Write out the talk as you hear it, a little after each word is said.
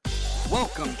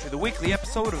Welcome to the weekly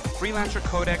episode of the Freelancer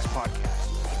Codex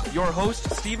podcast. Your host,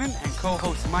 Steven, and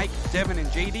co-hosts Mike, Devin, and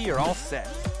JD are all set.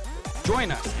 Join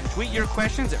us and tweet your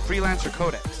questions at Freelancer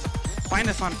Codex. Find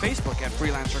us on Facebook at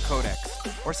Freelancer Codex,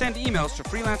 or send emails to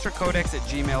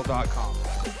freelancercodex@gmail.com.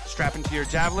 Strap into your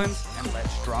javelins, and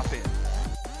let's drop in.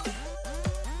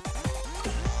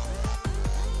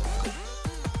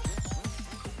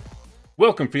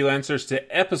 Welcome, freelancers,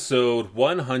 to episode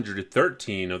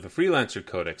 113 of the Freelancer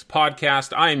Codex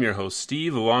podcast. I am your host,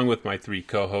 Steve, along with my three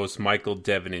co-hosts, Michael,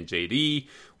 Devin, and JD.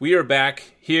 We are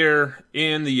back here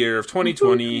in the year of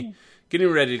 2020,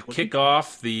 getting ready to kick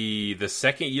off the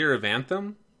second year of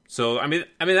Anthem. So, I mean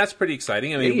that's pretty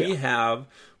exciting. We have,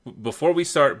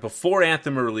 before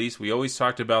Anthem released, we always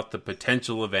talked about the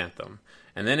potential of Anthem.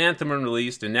 And then Anthem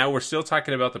released, and now we're still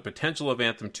talking about the potential of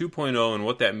Anthem 2.0 and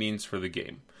what that means for the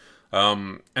game.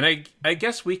 And I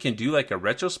guess we can do like a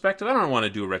retrospective. I don't want to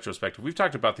do a retrospective. We've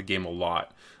talked about the game a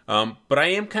lot. But I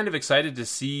am kind of excited to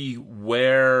see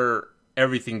where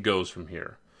everything goes from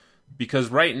here. Because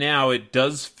right now it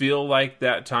does feel like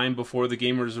that time before the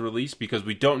game was released, because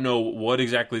we don't know what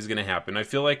exactly is going to happen. I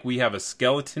feel like we have a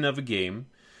skeleton of a game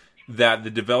that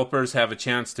the developers have a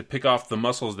chance to pick off the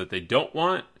muscles that they don't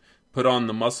want, put on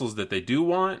the muscles that they do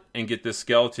want, and get this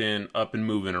skeleton up and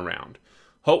moving around.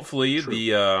 Hopefully,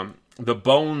 the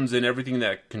bones and everything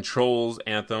that controls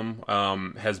Anthem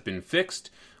has been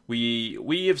fixed.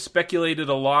 We have speculated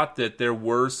a lot that there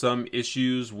were some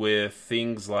issues with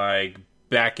things like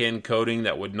back-end coding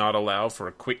that would not allow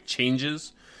for quick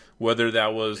changes, whether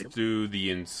that was through the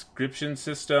inscription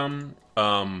system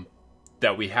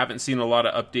that we haven't seen a lot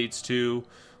of updates to,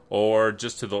 or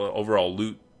just to the overall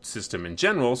loot system in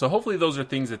general. So hopefully those are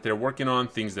things that they're working on,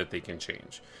 things that they can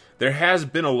change. There has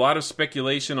been a lot of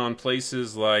speculation on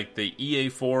places like the EA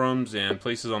forums and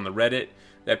places on the Reddit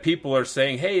that people are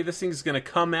saying, hey, this thing's going to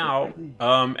come out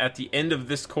at the end of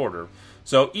this quarter.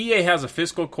 So EA has a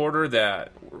fiscal quarter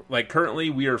that, like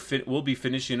currently, we'll be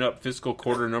finishing up fiscal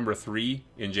quarter number 3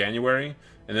 in January,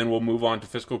 and then we'll move on to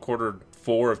fiscal quarter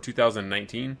 4 of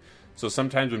 2019. So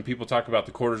sometimes when people talk about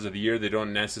the quarters of the year, they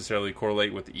don't necessarily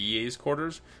correlate with EA's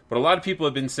quarters. But a lot of people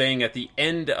have been saying at the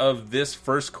end of this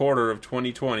first quarter of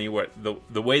 2020,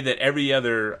 the way that every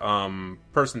other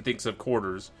person thinks of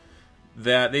quarters,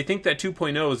 that they think that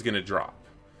 2.0 is going to drop.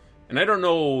 And I don't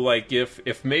know, like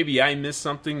if maybe I missed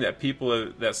something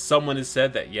that someone has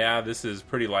said that, yeah, this is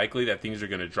pretty likely that things are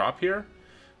going to drop here.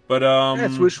 But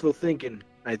that's wishful thinking.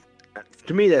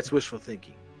 To me, that's wishful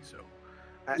thinking.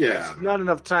 Yeah, it's not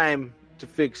enough time to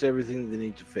fix everything they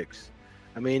need to fix.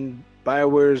 I mean,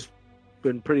 BioWare's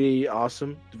been pretty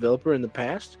awesome developer in the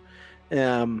past,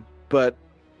 but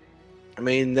I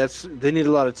mean they need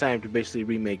a lot of time to basically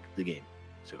remake the game.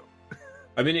 So,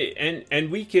 I mean, and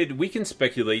we can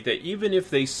speculate that even if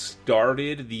they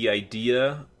started the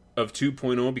idea of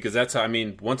 2.0, because that's how, I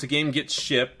mean, once a game gets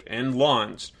shipped and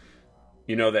launched,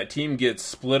 you know, that team gets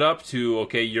split up to,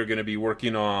 okay, you're going to be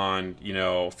working on,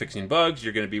 fixing bugs,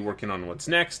 you're going to be working on what's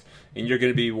next, and you're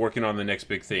going to be working on the next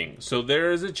big thing. So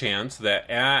there is a chance that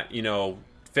at,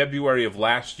 February of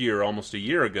last year, almost a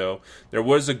year ago, there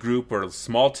was a group or a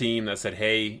small team that said,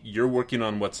 hey, you're working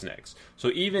on what's next. So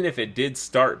even if it did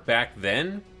start back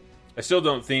then, I still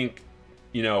don't think,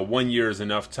 1 year is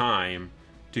enough time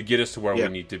to get us to where we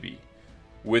need to be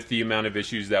with the amount of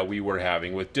issues that we were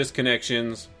having with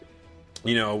disconnections.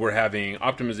 We're having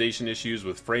optimization issues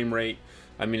with frame rate.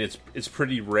 I mean, it's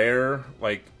pretty rare.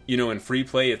 Like, in free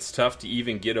play, it's tough to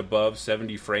even get above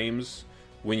 70 frames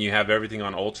when you have everything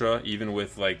on ultra, even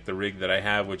with like the rig that I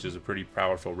have, which is a pretty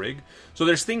powerful rig. So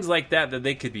there's things like that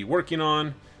they could be working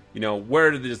on.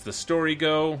 Where does the story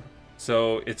go?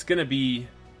 So it's going to be,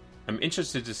 I'm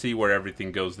interested to see where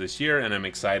everything goes this year, and I'm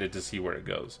excited to see where it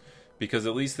goes. Because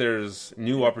at least there's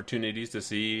new opportunities to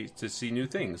see new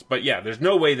things. But yeah, there's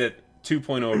no way that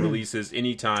 2.0 releases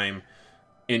anytime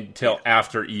until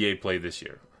after EA Play this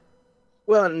year.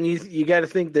 Well, and you got to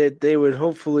think that they would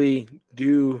hopefully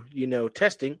do,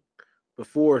 testing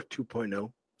before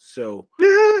 2.0. So,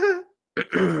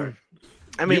 I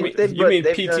mean, you mean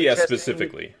PTS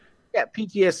specifically? Yeah,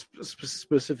 PTS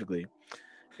specifically,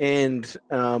 and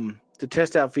to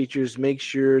test out features, make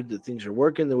sure that things are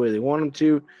working the way they want them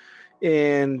to,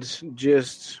 and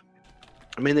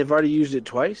they've already used it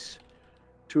twice.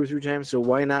 2 or 3 times, so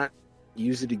why not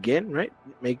use it again, right?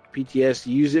 Make PTS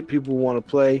use it. People want to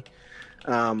play.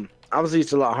 Obviously,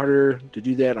 it's a lot harder to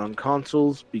do that on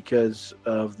consoles because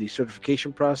of the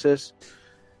certification process.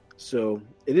 So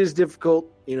it is difficult,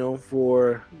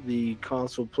 for the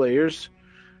console players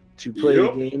to play the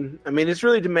game. I mean, it's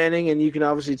really demanding, and you can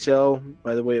obviously tell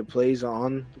by the way it plays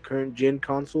on the current gen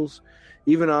consoles.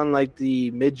 even on like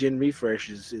the mid-gen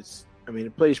refreshes, it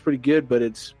plays pretty good, but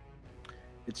it's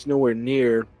nowhere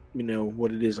near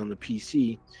what it is on the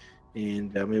PC,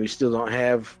 and we still don't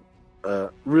have a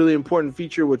really important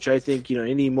feature, which I think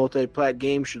any multi-plat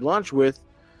game should launch with.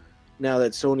 Now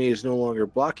that Sony is no longer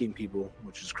blocking people,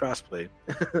 which is crossplay,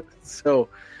 so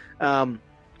I'm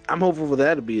hopeful for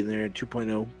that to be in there in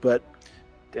 2.0. But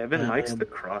Devin likes the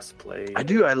crossplay. I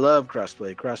do. I love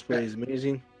crossplay. Crossplay is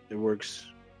amazing. It works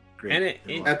great.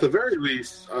 And at the very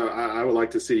least, I would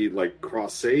like to see like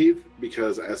cross save,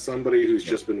 because as somebody who's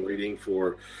just been waiting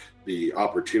for the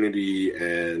opportunity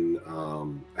and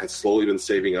has slowly been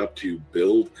saving up to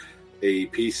build a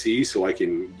PC so I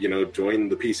can join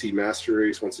the PC Master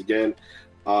Race once again,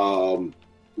 I've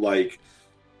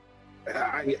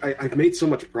made so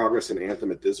much progress in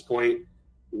Anthem at this point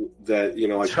that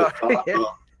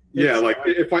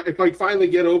if I finally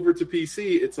get over to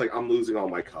PC, it's like I'm losing all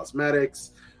my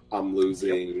cosmetics, I'm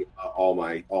losing all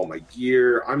my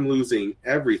gear, I'm losing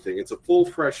everything. It's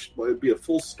it'd be a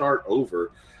full start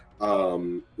over,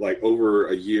 over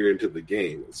a year into the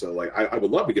game. So I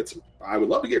would love to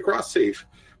get cross save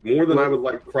more than I would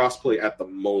like crossplay at the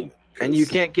moment. And you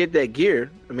can't get that gear.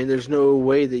 I mean, there's no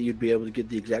way that you'd be able to get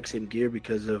the exact same gear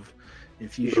because of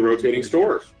Infusion. The rotating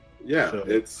store. Yeah, so,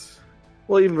 it's...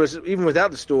 Well, even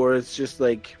without the store, it's just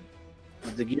like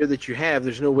the gear that you have,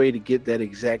 there's no way to get that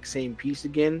exact same piece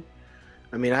again.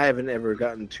 I mean, I haven't ever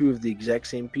gotten two of the exact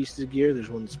same pieces of gear. There's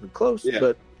one that's been close,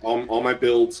 but... All my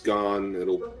builds gone.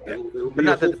 It'll but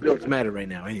not that the builds matter right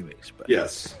now anyways. But.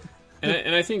 Yes.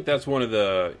 And I think that's one of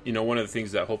the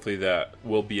things that hopefully that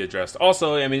will be addressed.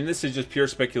 Also, I mean, this is just pure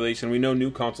speculation. We know new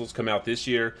consoles come out this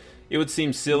year. It would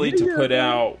seem silly to put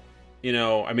out, we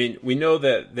know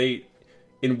that they,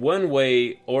 in one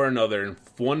way or another, in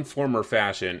one form or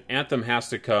fashion, Anthem has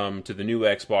to come to the new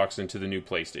Xbox and to the new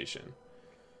PlayStation.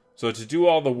 So to do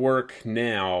all the work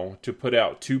now to put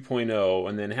out 2.0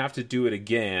 and then have to do it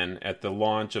again at the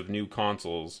launch of new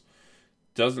consoles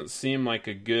doesn't seem like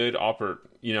a good a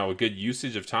good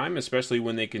usage of time, especially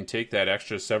when they can take that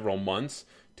extra several months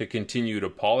to continue to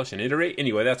polish and iterate.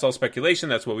 Anyway, that's all speculation.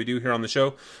 That's what we do here on the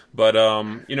show. But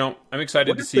I'm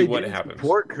excited to see what happens.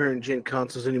 Support current gen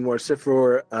consoles anymore, except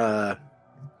for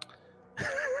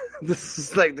this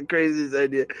is like the craziest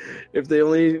idea. If they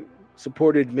only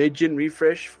supported mid-gen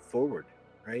refresh forward,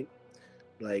 right?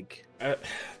 Like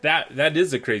that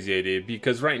is a crazy idea,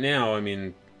 because right now, I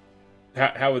mean,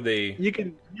 how would they? You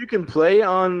can play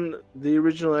on the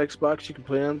original Xbox. You can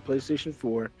play on PlayStation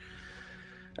 4.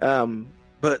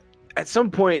 But at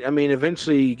some point, I mean,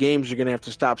 eventually games are going to have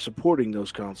to stop supporting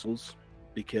those consoles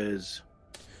because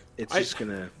it's just going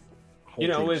to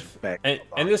hold back.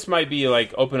 And this might be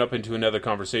like open up into another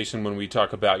conversation when we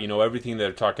talk about everything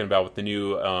they're talking about with the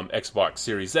new Xbox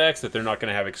Series X, that they're not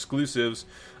going to have exclusives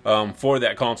for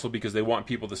that console because they want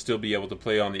people to still be able to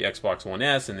play on the Xbox One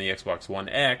S and the Xbox One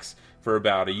X for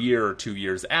about a year or 2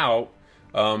 years out.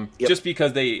 Just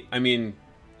because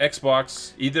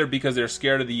Xbox, either because they're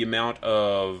scared of the amount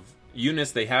of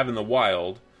units they have in the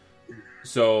wild,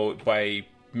 so by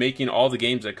making all the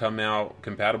games that come out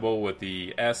compatible with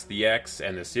the S, the X,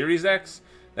 and the Series X,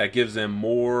 that gives them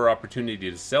more opportunity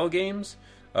to sell games.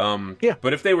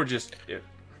 But if they were just...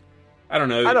 I don't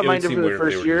know. I don't mind it for the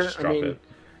first year. I mean,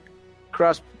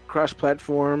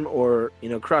 cross-platform or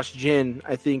cross-gen,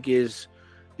 I think is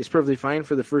perfectly fine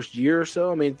for the first year or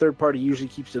so. I mean, third party usually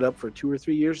keeps it up for 2 or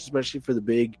 3 years, especially for the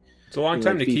big. It's a long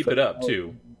time to keep it up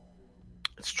too.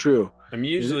 It's true. I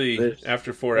mean, usually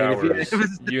after 4 hours,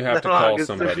 you have to call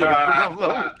somebody. I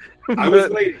was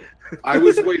waiting. I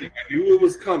knew it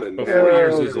was coming. But 4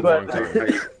 years is a long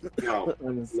time. No.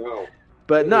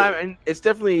 But no, I mean, it's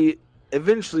definitely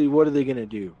eventually. What are they going to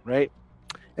do? Right?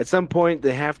 At some point,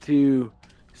 they have to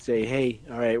say, "Hey,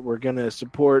 all right, we're going to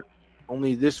support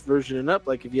only this version and up."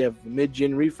 Like if you have a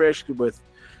mid-gen refresh with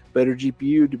better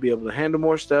GPU to be able to handle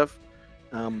more stuff.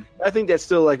 I think that's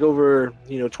still like over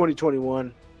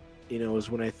 2021. Is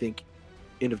when I think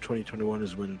end of 2021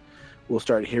 is when we'll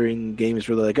start hearing games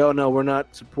where they're like, "Oh no, we're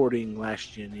not supporting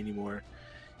last gen anymore."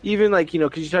 Even like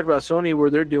because you talk about Sony where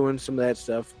they're doing some of that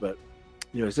stuff, but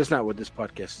that's not what this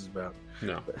podcast is about.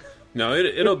 No,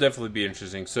 it'll definitely be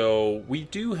interesting. So we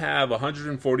do have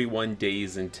 141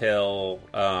 days until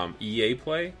EA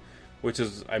Play, which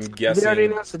is, I'm guessing... They already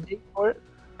announced a date for it?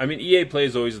 I mean, EA Play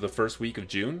is always the first week of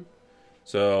June.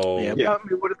 So... Yeah. I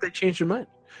mean, what if they change their mind?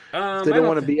 If they don't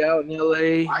want to be out in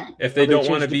LA? If they don't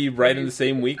want to be right in the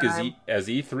same week as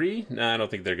E3? No, I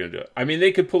don't think they're going to do it. I mean,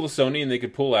 they could pull a Sony and they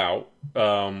could pull out,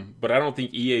 but I don't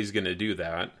think EA is going to do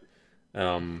that.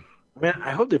 Man,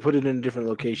 I hope they put it in a different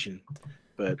location,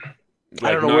 but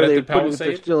I don't know where they put it. If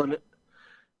they're still in it.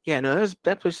 Yeah, no,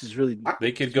 that place is really.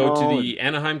 They could go small to the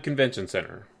Anaheim Convention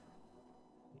Center.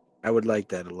 I would like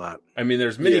that a lot. I mean,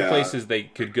 there's many places they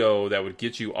could go that would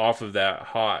get you off of that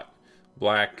hot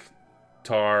black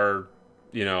tar,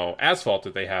 asphalt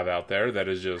that they have out there. That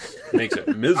is just makes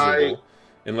it miserable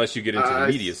unless you get into the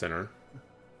media center.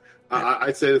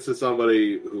 I'd say this is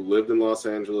somebody who lived in Los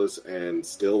Angeles and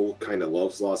still kind of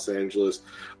loves Los Angeles.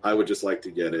 I would just like to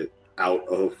get it out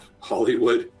of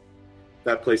Hollywood.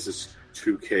 That place is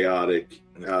too chaotic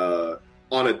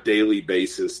on a daily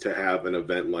basis to have an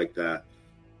event like that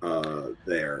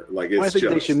there. Like, it's I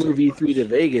think they should move E3 to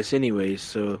Vegas anyways.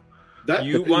 So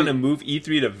you want to move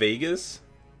E3 to Vegas?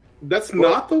 That's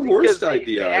not the worst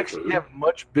idea. They actually have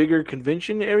much bigger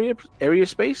convention area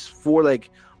space for like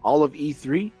all of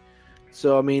E3.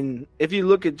 So I mean, if you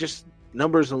look at just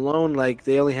numbers alone, like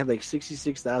they only had like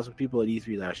 66,000 people at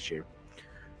E3 last year.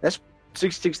 That's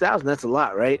 66,000. That's a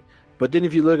lot, right? But then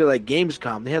if you look at like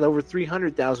Gamescom, they had over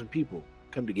 300,000 people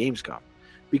come to Gamescom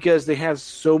because they have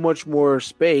so much more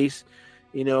space.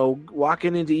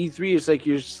 Walking into E3, it's like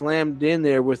you're slammed in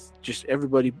there with just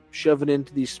everybody shoving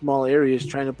into these small areas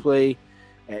trying to play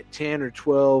at 10 or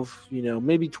 12,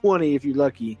 maybe 20 if you're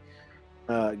lucky,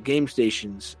 game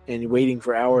stations, and waiting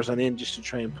for hours on end just to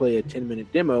try and play a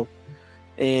 10-minute demo,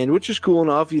 and which is cool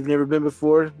enough if you've never been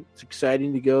before. It's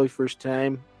exciting to go first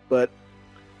time, but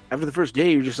after the first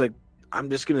day, you're just like, I'm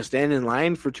just going to stand in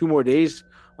line for 2 more days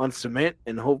on cement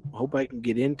and hope I can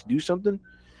get in to do something.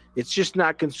 It's just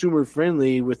not consumer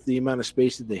friendly with the amount of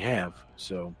space that they have.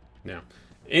 So yeah.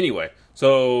 Anyway,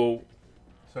 so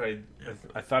sorry,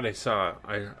 I thought I saw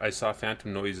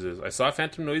phantom noises. I saw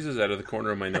phantom noises out of the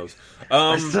corner of my nose.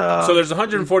 So there's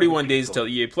 141 days till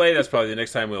EA Play. That's probably the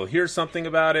next time we'll hear something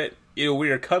about it. We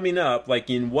are coming up, like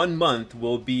in 1 month,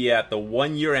 we'll be at the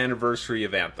 1-year anniversary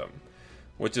of Anthem,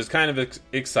 which is kind of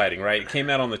exciting, right? It came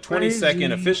out on the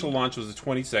 22nd. Official launch was the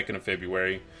 22nd of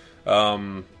February.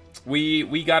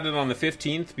 We got it on the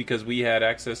 15th because we had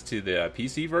access to the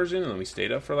PC version, and we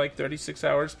stayed up for like 36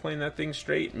 hours playing that thing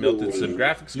straight, melted some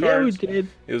graphics cards. Yeah, we did.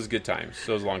 It was a good time.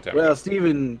 So it was a long time. Well,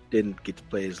 Steven didn't get to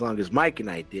play as long as Mike and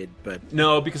I did, but...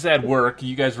 No, because I had work.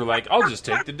 You guys were like, I'll just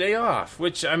take the day off.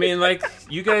 Which, I mean, like,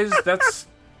 you guys, that's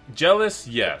jealous?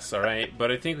 Yes, all right.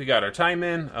 But I think we got our time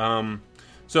in.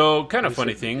 So, kind of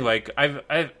funny thing, like,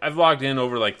 I've logged in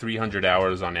over, like, 300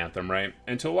 hours on Anthem, right?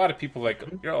 And to a lot of people, like,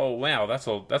 oh, wow, that's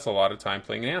a lot of time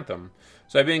playing Anthem.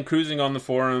 So I've been cruising on the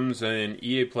forums and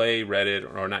EA Play,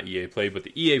 Reddit, or not EA Play, but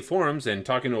the EA forums, and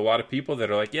talking to a lot of people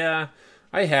that are like, yeah,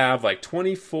 I have, like,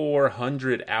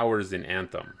 2,400 hours in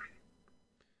Anthem.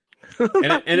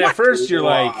 And at first you're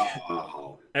like...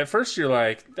 At first you're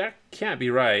like, that can't be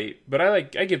right, but I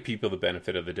give people the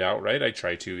benefit of the doubt, right? I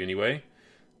try to anyway.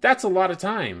 That's a lot of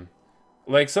time.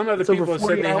 Like, some other people have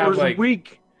said they have like a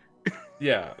week.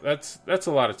 Yeah, that's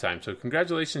a lot of time. So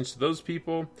congratulations to those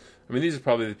people. I mean, these are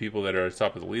probably the people that are at the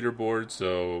top of the leaderboard.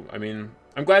 So I mean,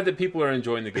 I'm glad that people are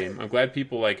enjoying the game. I'm glad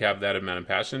people like have that amount of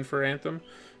passion for Anthem,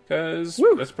 because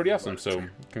that's pretty awesome. So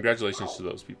congratulations to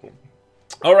those people.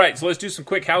 All right, so let's do some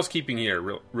quick housekeeping here,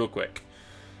 real quick.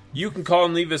 You can call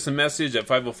and leave us a message at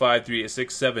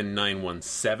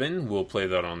 505-386-7917. We'll play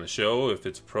that on the show if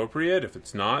it's appropriate. If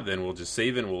it's not, then we'll just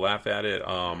save it and we'll laugh at it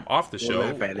off the show,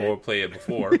 or we'll play it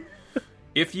before.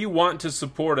 If you want to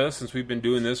support us, since we've been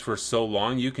doing this for so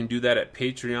long, you can do that at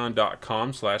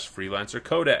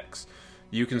patreon.com/freelancercodex.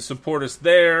 You can support us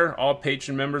there. All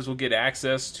Patreon members will get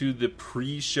access to the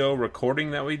pre-show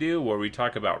recording that we do, where we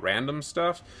talk about random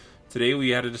stuff. Today we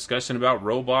had a discussion about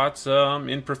robots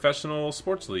in professional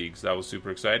sports leagues. That was super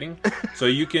exciting. So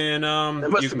you can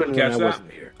catch that.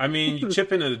 I mean, you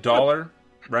chip in $1,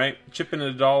 right? Chip in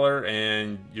 $1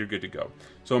 and you're good to go.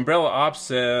 So Umbrella Ops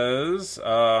says,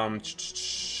 I'm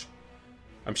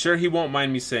sure he won't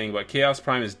mind me saying, but Chaos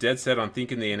Prime is dead set on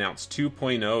thinking they announced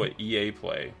 2.0 at EA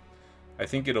Play. I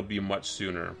think it'll be much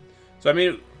sooner. So I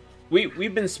mean,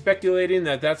 we've been speculating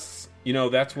that's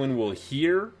when we'll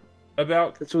hear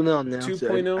about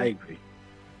 2.0. I agree.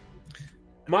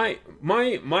 My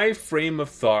frame of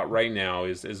thought right now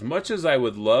is, as much as I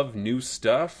would love new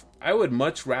stuff, I would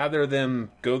much rather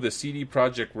them go the CD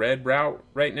Projekt Red route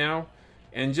right now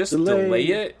and just delay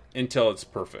it until it's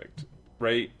perfect,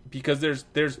 right? Because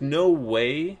there's no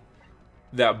way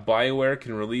that BioWare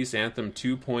can release Anthem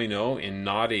 2.0 in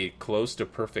not a close to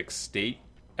perfect state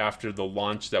after the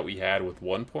launch that we had with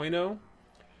 1.0.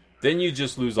 Then you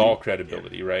just lose all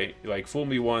credibility, right? Like, fool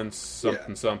me once,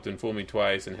 something, fool me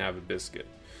twice, and have a biscuit.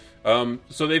 So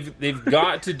they've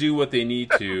got to do what they need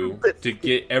to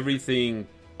get everything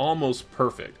almost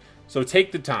perfect. So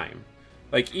take the time.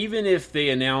 like, even if they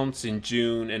announce in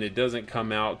June and it doesn't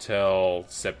come out till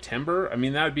September, I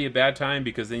mean, that would be a bad time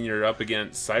because then you're up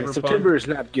against Cyberpunk. September is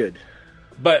not good.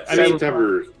 But I mean,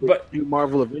 September, but New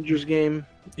Marvel Avengers game.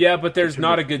 yeah, but there's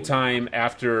not a good time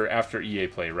after EA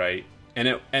Play, right?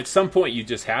 And at some point, you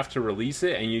just have to release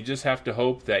it, and you just have to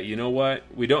hope that, you know what,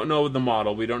 we don't know the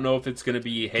model, we don't know if it's going to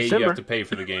be, hey, December. you have to pay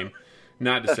for the game,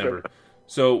 not December.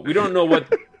 So we don't know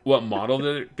what model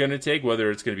they're going to take, whether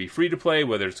it's going to be free to play,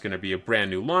 whether it's going to be a brand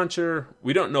new launcher.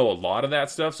 We don't know a lot of that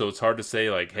stuff, so it's hard to say,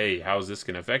 like, hey, how is this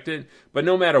going to affect it? But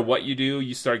no matter what you do,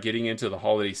 you start getting into the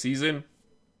holiday season.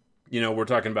 You know, we're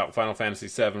talking about Final Fantasy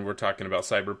VII, we're talking about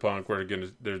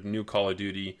Cyberpunk, there's new Call of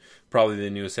Duty, probably the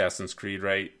new Assassin's Creed,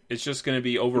 right? It's just going to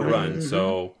be overrun. Mm-hmm.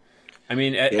 So, I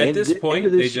mean, at this end point,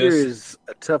 of this year is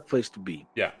a tough place to be.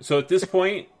 Yeah, so at this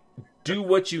point, do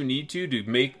what you need to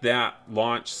make that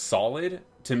launch solid,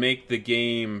 to make the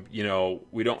game, you know,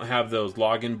 we don't have those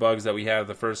login bugs that we had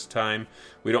the first time.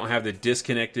 We don't have the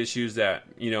disconnect issues that,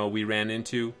 you know, we ran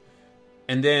into.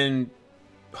 And then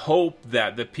hope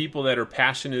that the people that are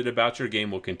passionate about your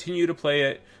game will continue to play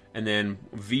it, and then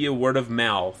via word of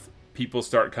mouth, people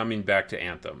start coming back to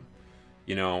Anthem.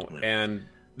 You know, and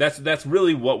that's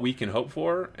really what we can hope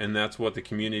for, and that's what the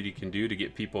community can do to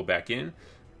get people back in.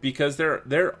 Because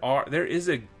there is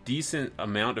a decent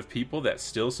amount of people that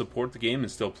still support the game and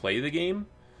still play the game,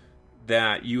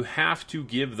 that you have to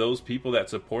give those people that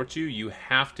support you, you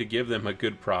have to give them a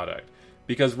good product.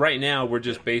 Because right now we're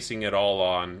just basing it all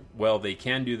on, well, they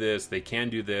can do this,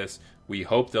 we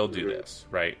hope they'll do this,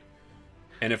 right?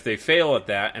 And if they fail at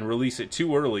that and release it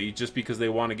too early just because they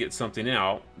want to get something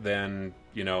out, then,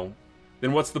 you know,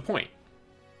 then what's the point?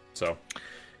 So...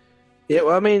 Yeah,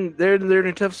 well, I mean, they're in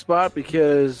a tough spot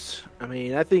because, I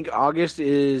mean, I think August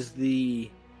is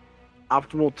the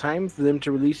optimal time for them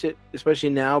to release it, especially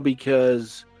now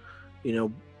because, you know,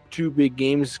 2 big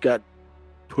games got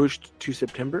pushed to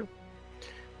September.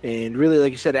 And really,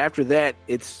 like you said, after that,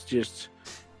 it's just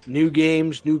new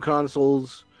games, new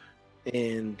consoles,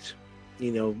 and,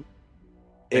 you know,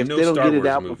 if no they don't Star get it Wars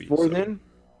out movie, before so.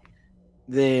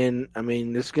 then, I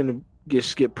mean, it's going to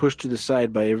just get pushed to the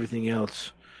side by everything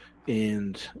else.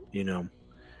 And, you know,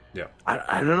 yeah,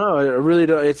 I don't know. I really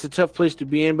don't. It's a tough place to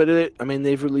be in, but I mean,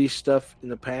 they've released stuff in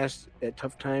the past at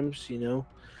tough times, you know.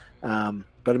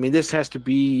 But I mean, this has to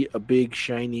be a big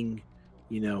shining,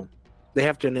 you know. They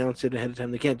have to announce it ahead of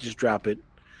time. They can't just drop it.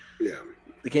 Yeah.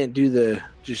 They can't do the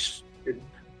just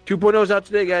 2.0's out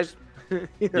today, guys.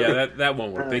 You know? Yeah, that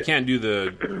won't work. They can't do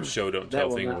the show don't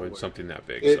tell thing with something that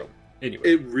big. So anyway,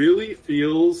 it really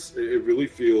feels.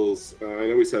 I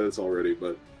know we said this already,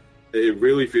 but it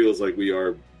really feels like we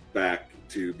are back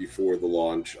to before the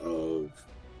launch of,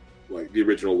 like, the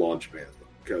original launch of Anthem,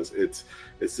 because it's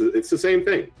the same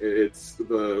thing. It's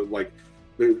the, like,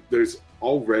 there's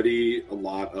already a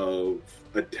lot of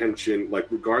attention, like,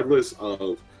 regardless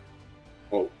of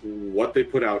what they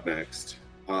put out next,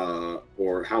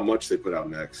 or how much they put out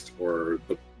next, or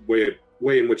the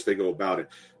way in which they go about it.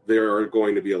 There are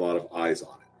going to be a lot of eyes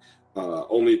on it.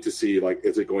 Only to see, like,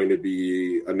 is it going to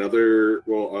be another,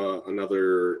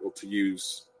 to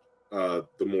use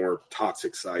the more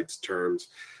toxic side's terms,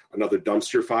 another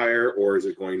dumpster fire, or is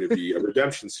it going to be a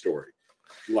redemption story?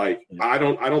 Like, I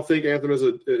don't think Anthem is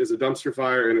a dumpster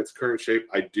fire in its current shape.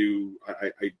 I do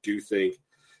think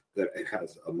that it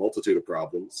has a multitude of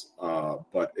problems,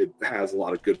 but it has a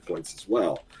lot of good points as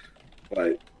well.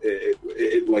 But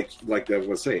it like Devin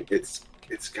was saying,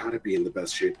 it's got to be in the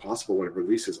best shape possible when it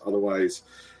releases. Otherwise,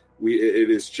 it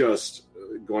is just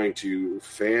going to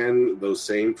fan those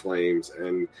same flames,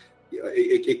 and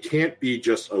it can't be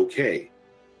just okay.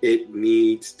 It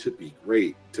needs to be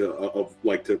great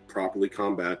to properly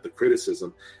combat the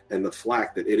criticism and the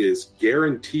flack that it is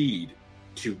guaranteed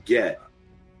to get.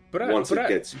 But I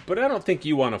don't think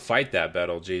you want to fight that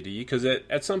battle, JD, because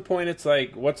at some point it's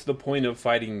like, what's the point of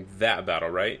fighting that battle,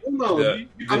 right? No, the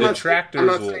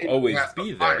detractors will always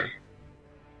be there.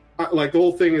 Like, the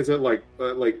whole thing is that, look,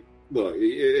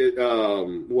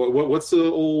 what's the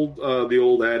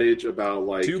old adage about,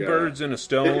 like, 2 birds in a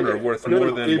stone are worth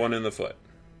more than 1 in the foot.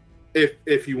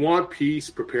 If you want peace,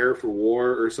 prepare for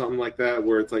war, or something like that.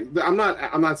 Where it's like, I'm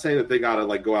not saying that they gotta,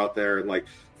 like, go out there and, like,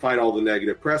 fight all the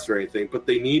negative press or anything, but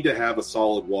they need to have a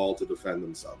solid wall to defend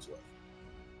themselves with.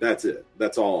 That's it.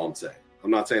 That's all I'm saying.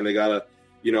 I'm not saying they gotta,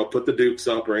 you know, put the dukes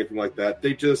up or anything like that.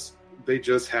 They just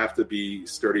have to be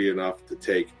sturdy enough to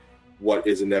take what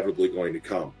is inevitably going to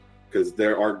come, because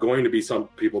there are going to be some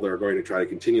people that are going to try to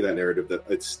continue that narrative that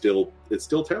it's still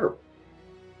terrible,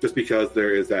 just because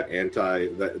there is that anti-EA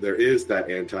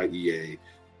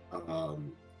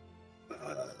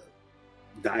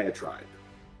diatribe.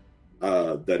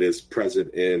 that is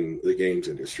present in the games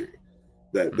industry.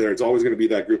 That there's always going to be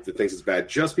that group that thinks it's bad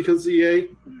just because it's EA,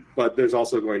 but there's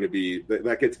also going to be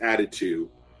that gets added to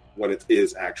when it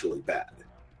is actually bad.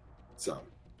 So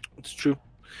it's true,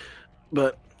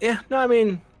 but yeah, no, I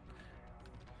mean,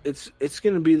 it's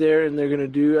going to be there, and they're going to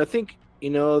do. I think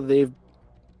they've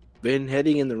been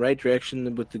heading in the right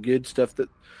direction with the good stuff that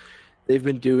they've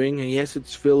been doing. And yes,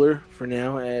 it's filler for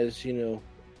now, as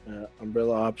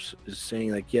Umbrella Ops is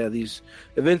saying, like, yeah, these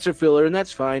events are filler, and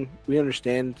that's fine. We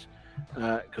understand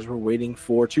because we're waiting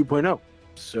for 2.0.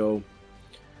 So,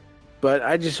 but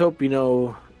I just hope,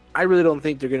 I really don't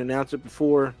think they're going to announce it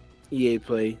before EA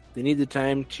Play. They need the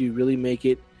time to really make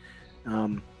it.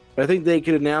 But I think they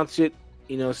could announce it,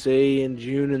 say in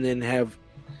June, and then have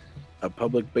a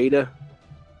public beta,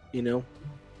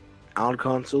 on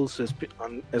consoles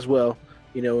as well,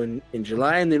 in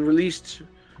July, and then release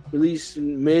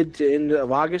in mid to end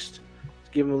of August.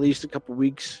 To give them at least a couple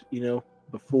weeks,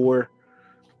 before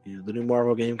the new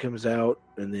Marvel game comes out,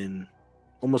 and then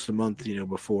almost a month,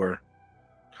 before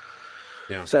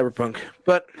Cyberpunk.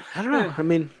 But I don't know. I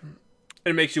mean,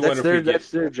 it makes you wonder if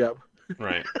that's their job.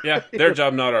 Right. Yeah, their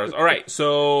job, not ours. All right,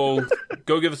 so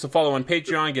go give us a follow on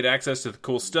Patreon, get access to the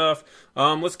cool stuff.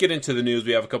 Let's get into the news.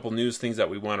 We have a couple news things that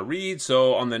we want to read.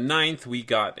 So on the 9th, we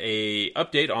got a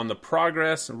update on the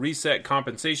progress reset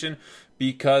compensation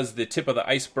because the tip of the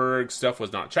iceberg stuff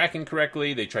was not tracking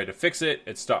correctly. They tried to fix it.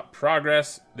 It stopped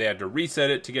progress. They had to reset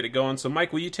it to get it going. So,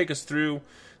 Mike, will you take us through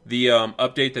the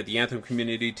update that the Anthem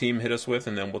community team hit us with,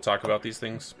 and then we'll talk about these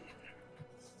things?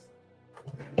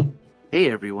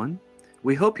 Hey, everyone.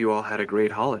 We hope you all had a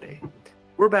great holiday.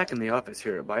 We're back in the office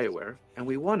here at BioWare, and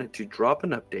we wanted to drop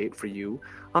an update for you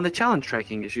on the challenge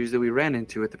tracking issues that we ran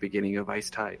into at the beginning of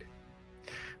Ice Tide.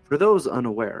 For those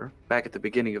unaware, back at the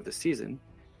beginning of the season,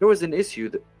 there was an issue.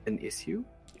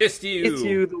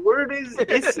 Issue? The word is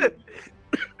issue.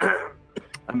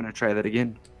 I'm going to try that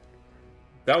again.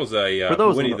 That was a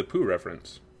Winnie the Pooh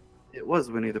reference. It was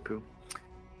Winnie the Pooh.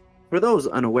 For those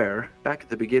unaware, back at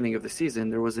the beginning of the season,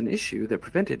 there was an issue that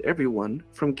prevented everyone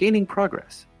from gaining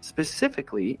progress,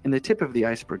 specifically in the tip of the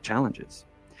iceberg challenges.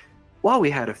 While we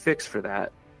had a fix for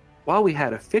it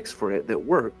that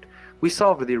worked, we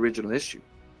solved the original issue.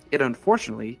 It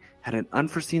unfortunately had an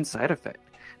unforeseen side effect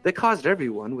that caused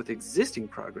everyone with existing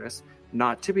progress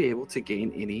not to be able to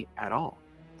gain any at all.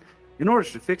 In order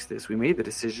to fix this, we made the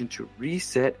decision to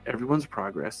reset everyone's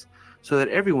progress so that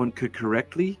everyone could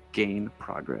correctly gain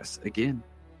progress again.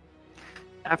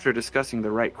 After discussing the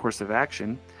right course of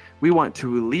action, we want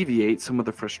to alleviate some of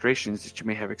the frustrations that you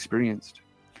may have experienced.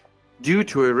 Due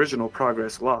to original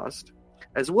progress lost,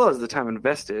 as well as the time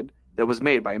invested that was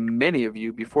made by many of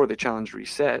you before the challenge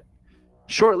reset,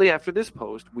 shortly after this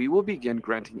post, we will begin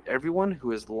granting everyone who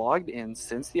has logged in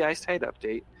since the Ice Tide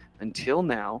update until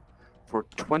now for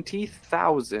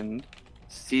 20,000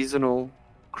 seasonal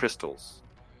crystals.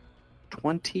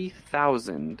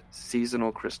 20,000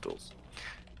 seasonal crystals.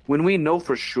 When we know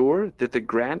for sure that the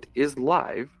grant is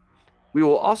live, we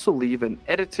will also leave an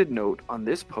edited note on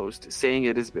this post saying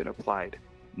it has been applied.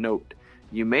 Note,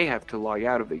 you may have to log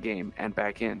out of the game and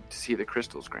back in to see the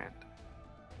crystals grant.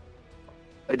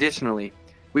 Additionally,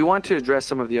 we want to address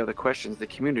some of the other questions the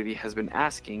community has been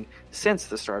asking since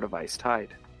the start of Ice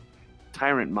Tide.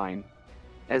 Tyrant Mine.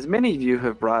 As many of you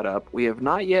have brought up, we have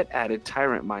not yet added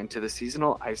Tyrant Mine to the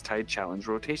seasonal Ice Tide challenge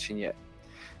rotation yet.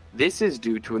 This is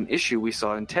due to an issue we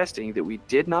saw in testing that we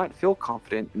did not feel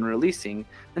confident in releasing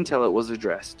until it was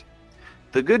addressed.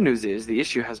 The good news is the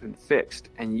issue has been fixed,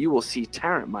 and you will see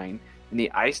Tyrant Mine in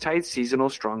the Ice Tide seasonal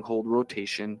stronghold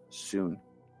rotation soon.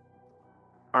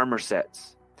 Armor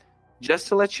sets. Just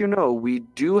to let you know, we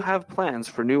do have plans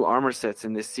for new armor sets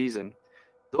in this season.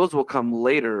 Those will come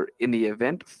later in the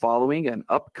event following an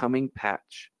upcoming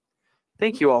patch.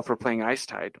 Thank you all for playing Ice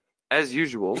Tide. As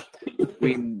usual,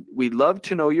 we'd love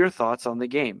to know your thoughts on the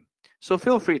game, so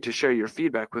feel free to share your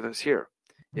feedback with us here.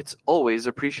 It's always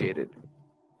appreciated.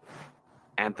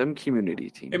 Anthem Community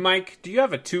Team. Hey Mike, do you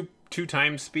have a two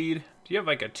times speed? Do you have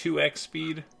like a 2x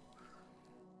speed?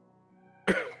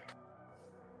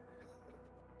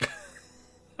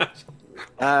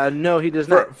 No, he does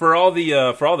not. For all the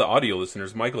audio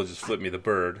listeners, Michael just flipped me the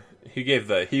bird. He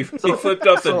flipped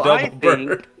up the double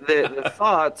bird. The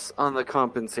thoughts on the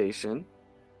compensation.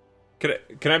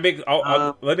 Can I make?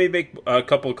 Let me make a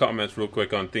couple of comments real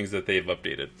quick on things that they've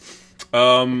updated.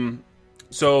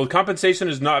 So compensation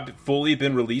has not fully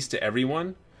been released to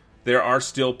everyone. There are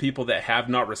still people that have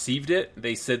not received it.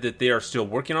 They said that they are still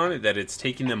working on it, that it's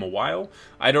taking them a while.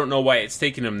 I don't know why it's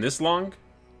taking them this long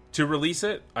to release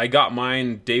it. I got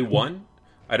mine day one.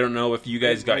 I don't know if you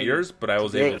guys got yours, but I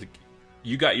was able to.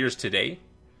 you got yours today?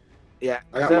 Yeah,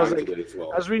 I got 'cause was mine like, today as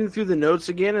well. I was reading through the notes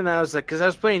again, and I was like, because I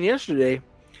was playing yesterday,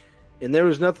 and there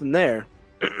was nothing there,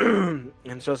 and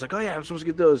so I was like, oh yeah, I'm supposed to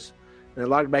get those, and I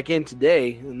logged back in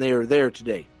today, and they were there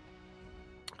today.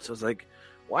 So I was like,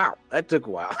 wow, that took a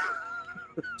while.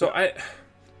 So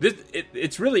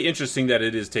it's really interesting that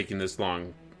it is taking this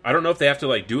long. I don't know if they have to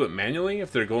like do it manually,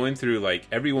 if they're going through like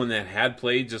everyone that had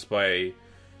played just by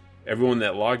everyone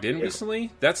that logged in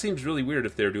recently. That seems really weird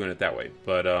if they're doing it that way.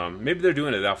 But maybe they're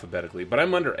doing it alphabetically. But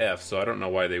I'm under F, so I don't know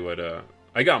why they would.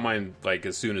 I got mine like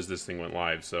as soon as this thing went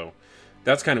live, so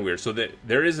that's kind of weird. So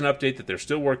there is an update that they're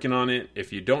still working on it.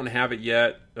 If you don't have it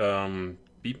yet,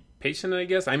 be patient, I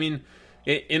guess. I mean,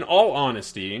 in all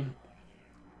honesty,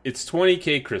 it's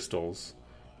 20k crystals.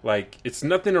 Like, it's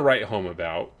nothing to write home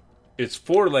about. It's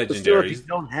 4 legendaries. But still, if you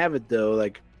don't have it though,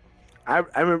 like I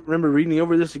remember reading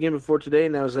over this again before today,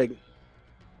 and I was like,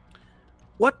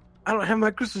 "What? I don't have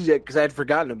my crystals yet," because I had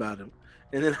forgotten about them.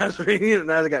 And then I was reading it,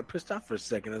 and I got pissed off for a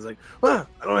second. I was like, "Well,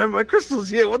 I don't have my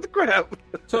crystals yet. What the crap?"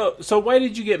 So why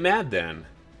did you get mad then?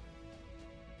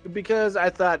 Because I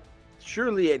thought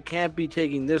surely it can't be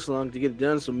taking this long to get it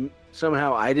done. So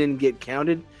somehow I didn't get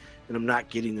counted, and I'm not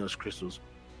getting those crystals.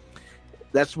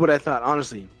 That's what I thought,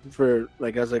 honestly. I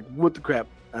was like, "What the crap?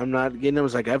 I'm not getting them." I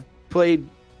was like, I've played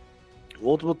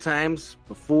multiple times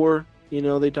before.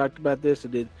 They talked about this.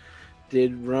 I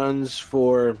did runs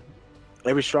for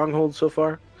every stronghold so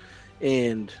far,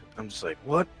 and I'm just like,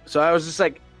 what? So I was just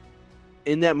like,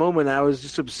 in that moment, I was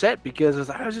just upset because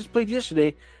I was just played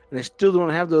yesterday, and I still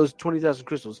don't have those 20,000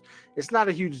 crystals. It's not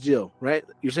a huge deal, right?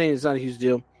 You're saying it's not a huge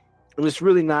deal, and it's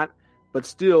really not. But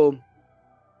still,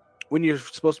 when you're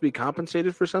supposed to be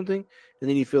compensated for something, and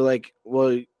then you feel like,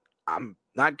 well, I'm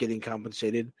not getting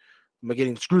compensated. Am I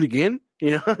getting screwed again?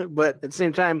 But at the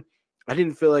same time, I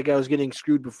didn't feel like I was getting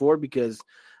screwed before because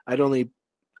I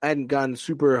hadn't gone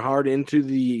super hard into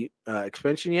the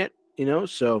expansion yet,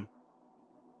 so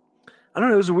I don't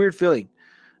know. It was a weird feeling.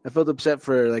 I felt upset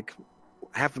for like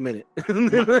half a minute.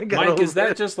 Mike, is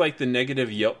that just like the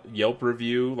negative Yelp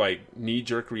review, like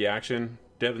knee-jerk reaction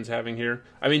Devin's having here?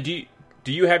 I mean,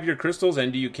 do you have your crystals,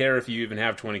 and do you care if you even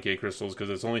have 20k crystals,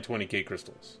 because it's only 20k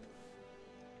crystals?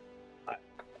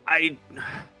 I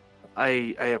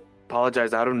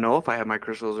apologize. I don't know if I have my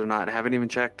crystals or not. I haven't even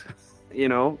checked.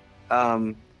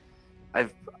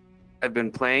 I've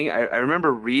been playing. I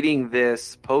remember reading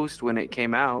this post when it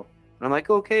came out, and I'm like,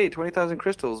 okay, 20,000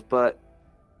 crystals, but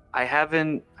I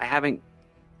haven't.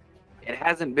 It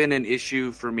hasn't been an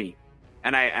issue for me,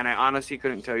 and I honestly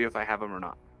couldn't tell you if I have them or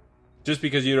not. Just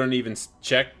because you don't even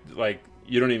check, like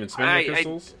you don't even spend the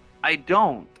crystals. I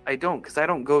don't, because I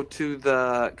don't go to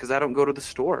the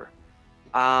store.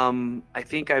 I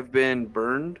think I've been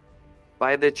burned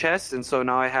by the chest, and so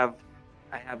now I have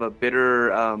a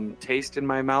bitter taste in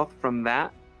my mouth from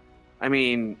that. I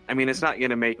mean, it's not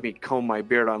gonna make me comb my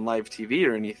beard on live TV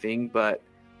or anything, but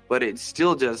it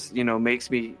still just makes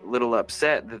me a little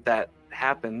upset that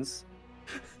happens.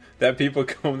 That people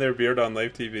comb their beard on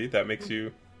live TV, that makes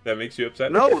you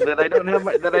upset? No, that I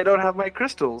don't have my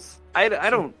crystals. I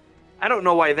don't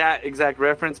know why that exact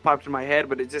reference popped in my head,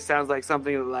 but it just sounds like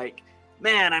something like,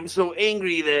 man, I'm so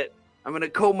angry that I'm gonna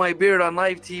comb my beard on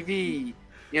live TV.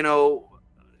 I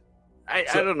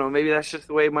don't know. Maybe that's just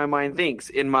the way my mind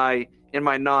thinks in my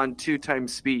non 2x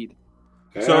speed.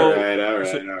 All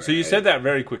right. So you said that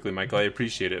very quickly, Michael. I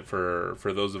appreciate it for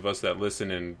those of us that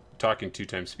listen and talking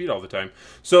 2x speed all the time.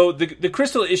 So the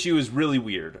crystal issue is really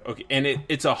weird. Okay, and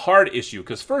it's a hard issue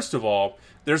because first of all,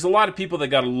 there's a lot of people that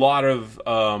got a lot of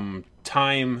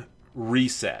time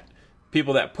reset.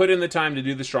 People that put in the time to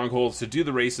do the strongholds, to do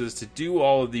the races, to do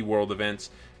all of the world events,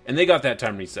 and they got that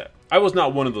time reset. I was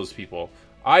not one of those people.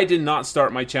 I did not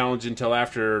start my challenge until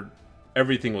after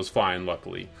everything was fine,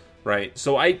 luckily. Right?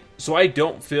 So I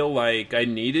don't feel like I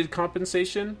needed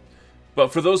compensation.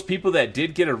 But for those people that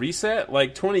did get a reset,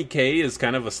 like 20k is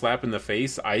kind of a slap in the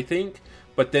face, I think.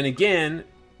 But then again,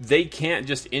 they can't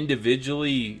just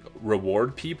individually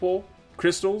reward people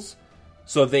crystals.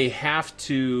 So they have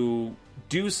to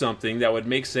do something that would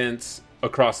make sense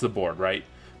across the board, right?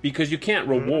 Because you can't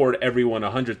reward everyone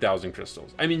 100,000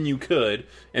 crystals. I mean, you could,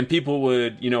 and people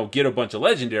would, get a bunch of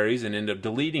legendaries and end up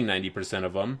deleting 90%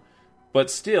 of them. But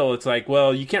still, it's like,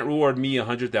 well, you can't reward me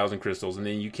 100,000 crystals, and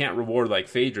then you can't reward, like,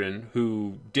 Phaedron,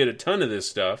 who did a ton of this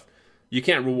stuff. You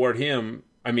can't reward him.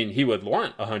 I mean, he would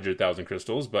want 100,000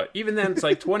 crystals, but even then, it's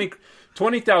like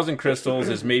 20,000 crystals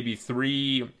is maybe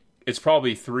it's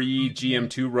probably 3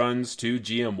 GM2 runs, 2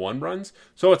 GM1 runs,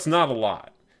 so it's not a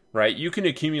lot. right? You can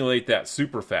accumulate that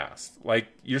super fast. Like,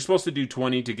 you're supposed to do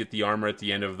 20 to get the armor at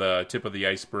the end of the tip of the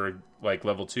iceberg, like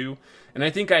level 2. And I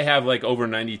think I have like over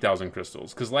 90,000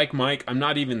 crystals. Because like Mike, I'm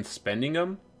not even spending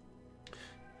them.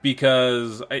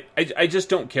 Because I just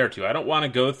don't care to. I don't want to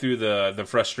go through the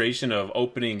frustration of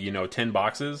opening, 10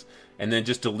 boxes and then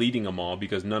just deleting them all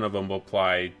because none of them will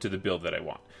apply to the build that I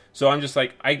want. So I'm just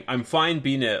like, I'm fine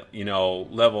being at,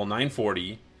 level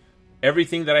 940.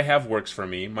 Everything that I have works for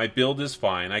me. My build is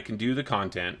fine. I can do the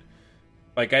content.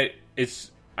 Like,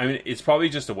 it's probably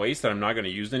just a waste that I'm not going to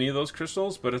use any of those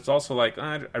crystals, but it's also like,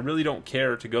 I really don't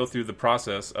care to go through the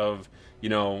process of,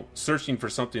 searching for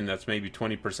something that's maybe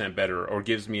 20% better or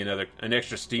gives me an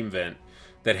extra Steam vent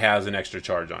that has an extra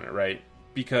charge on it, right?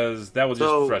 Because that will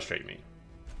just frustrate me.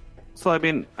 So, I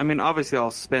mean, obviously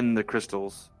I'll spend the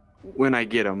crystals when I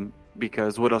get them,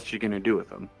 because what else are you going to do with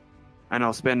them? And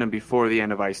I'll spend them before the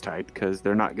end of Ice Tide, because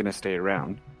they're not going to stay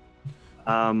around.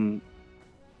 I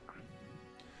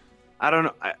don't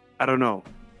know. I don't know.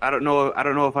 I don't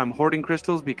know if I'm hoarding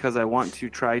crystals because I want to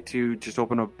try to just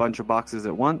open a bunch of boxes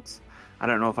at once. I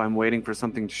don't know if I'm waiting for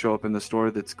something to show up in the store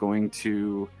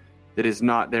that is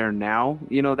not there now.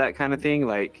 That kind of thing.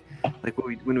 Like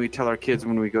when we tell our kids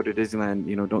when we go to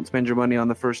Disneyland, don't spend your money on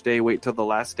the first day. Wait till the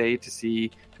last day to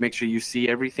make sure you see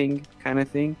everything, kind of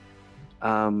thing.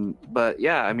 But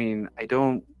yeah, I mean, I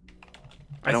don't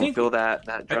feel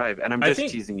that drive, and I'm just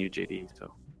teasing you, JD.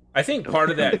 So. I think part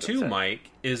of that too,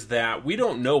 Mike, is that we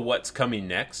don't know what's coming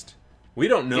next. We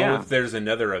don't know if there's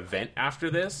another event after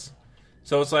this.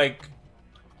 So it's like,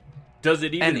 does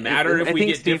it even matter if we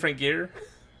get different gear?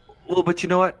 Well, but you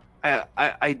know what?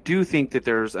 I do think that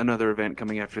there's another event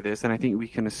coming after this, and I think we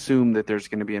can assume that there's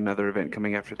going to be another event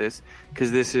coming after this,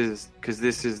 because this is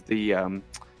the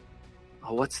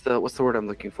what's the word I'm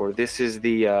looking for? This is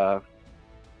the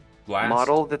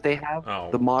model that they have. Oh,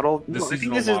 the model. I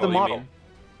think this is the model.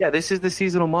 Yeah, this is the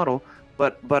seasonal model,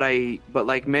 but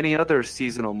like many other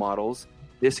seasonal models,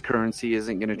 this currency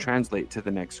isn't going to translate to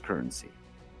the next currency.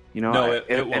 No, it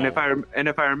won't. And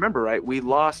if I remember right, we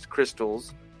lost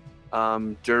crystals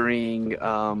during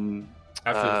after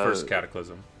the first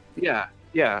cataclysm.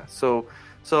 Yeah. So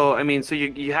I mean, so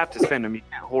you have to spend them. You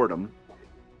can't hoard them.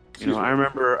 I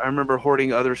remember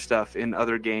hoarding other stuff in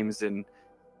other games, and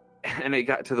it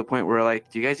got to the point where, like,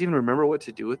 do you guys even remember what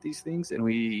to do with these things? And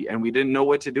we didn't know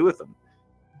what to do with them.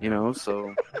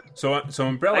 So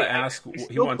Umbrella asked.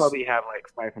 He wants probably have like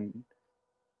 500.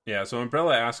 Yeah, so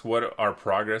Umbrella asked what our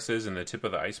progress is in the Tip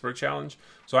of the Iceberg challenge.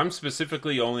 So I'm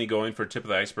specifically only going for Tip of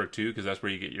the Iceberg 2 because that's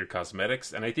where you get your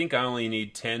cosmetics. And I think I only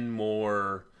need 10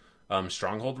 more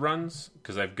Stronghold runs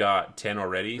because I've got 10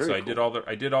 already. Very cool.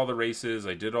 I did all the races,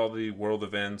 I did all the world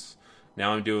events.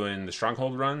 Now I'm doing the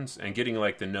Stronghold runs, and getting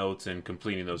like the notes and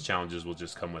completing those challenges will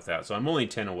just come with that. So I'm only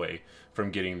 10 away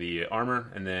from getting the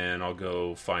armor, and then I'll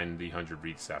go find the 100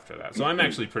 wreaths after that. So I'm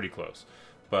actually pretty close.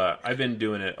 But I've been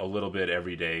doing it a little bit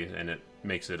every day, and it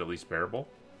makes it at least bearable.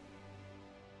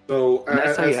 So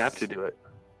that's how you have to do it.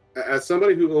 As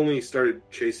somebody who only started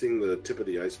chasing the Tip of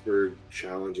the Iceberg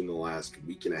challenge in the last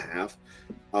week and a half,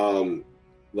 do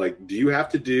you have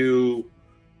to do?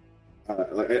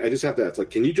 I just have to ask.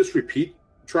 Can you just repeat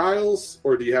trials,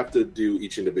 or do you have to do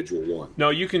each individual one? No,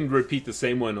 you can repeat the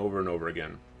same one over and over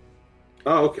again.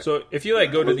 Oh, okay. So if you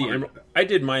go to the Emerald, I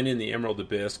did mine in the Emerald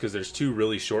Abyss because there's 2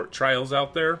 really short trials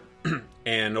out there,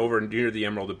 and over near the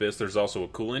Emerald Abyss there's also a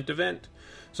coolant event.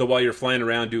 So while you're flying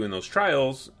around doing those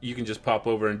trials, you can just pop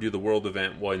over and do the world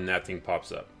event when that thing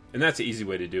pops up, and that's an easy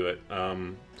way to do it.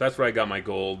 That's where I got my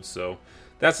gold, so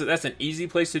that's an easy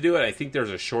place to do it. I think there's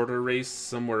a shorter race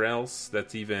somewhere else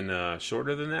that's even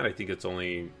shorter than that. I think it's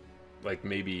only like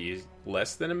maybe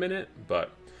less than a minute,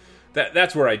 but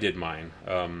that's where I did mine.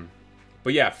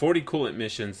 But yeah, 40 coolant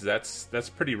missions, that's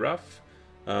pretty rough.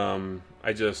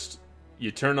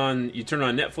 You turn on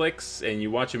Netflix and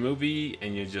you watch a movie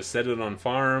and you just set it on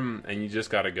farm and you just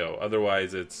gotta go.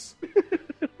 Otherwise it's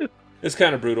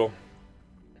kind of brutal.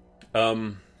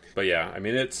 But yeah, I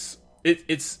mean it's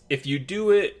if you do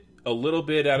it a little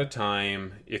bit at a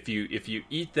time, if you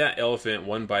eat that elephant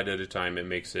one bite at a time, it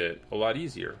makes it a lot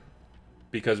easier.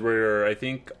 Because we're, I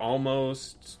think,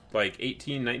 almost like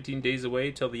 18, 19 days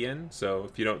away till the end. So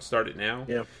if you don't start it now,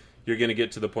 you're going to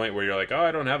get to the point where you're like, oh,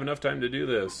 I don't have enough time to do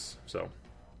this. So,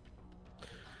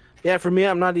 yeah, for me,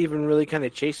 I'm not even really kind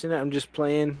of chasing it. I'm just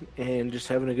playing and just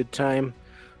having a good time.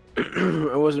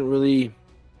 I wasn't really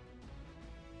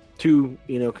too,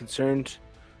 concerned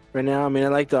right now. I mean, I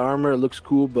like the armor. It looks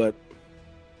cool, but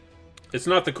it's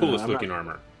not the coolest looking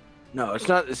armor. No, it's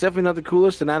not. It's definitely not the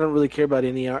coolest, and I don't really care about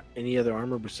any other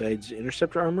armor besides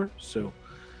Interceptor armor. So,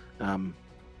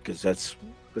 because that's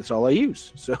That's all I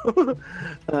use. So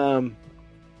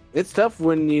it's tough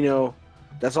when,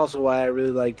 that's also why I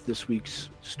really liked this week's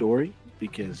story,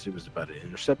 because it was about an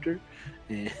interceptor.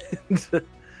 And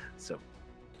so.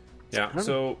 Yeah,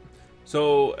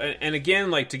 so and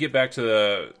again, like, to get back to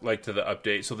the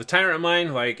update. So the Tyrant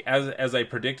Mine, like, as I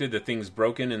predicted, the thing's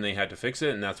broken and they had to fix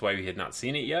it, and that's why we had not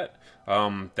seen it yet.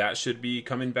 That should be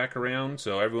coming back around.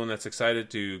 So everyone that's excited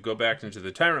to go back into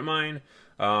the Tyrant Mine,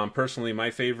 personally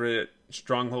my favorite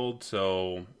stronghold.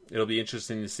 So it'll be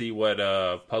interesting to see what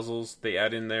puzzles they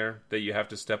add in there that you have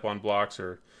to step on blocks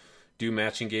or do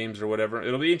matching games or whatever.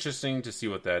 It'll be interesting to see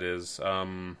what that is.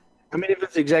 I mean, if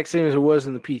it's the exact same as it was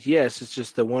in the PTS, it's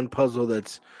just the one puzzle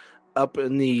that's up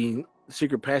in the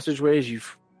secret passageways. You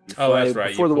fly that's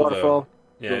right. Before the waterfall.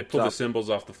 Pull the symbols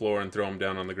off the floor and throw them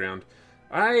down on the ground.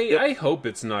 I hope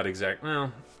it's not exact.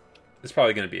 Well, it's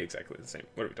probably going to be exactly the same.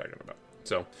 What are we talking about?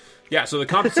 So, yeah. So the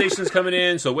compensation's coming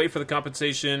in. So wait for the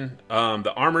compensation.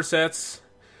 The armor sets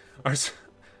are.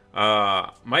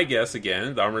 My guess,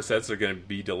 again, the armor sets are going to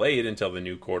be delayed until the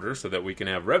new quarter so that we can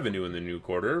have revenue in the new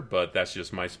quarter, but that's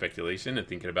just my speculation and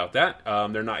thinking about that.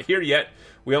 They're not here yet.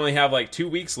 We only have like 2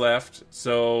 weeks left,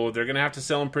 so they're going to have to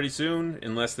sell them pretty soon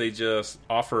unless they just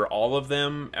offer all of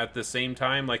them at the same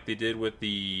time like they did with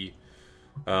the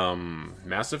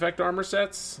Mass Effect armor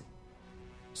sets.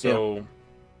 So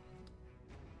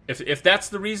if that's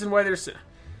the reason why they're...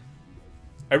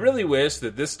 I really wish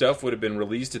that this stuff would have been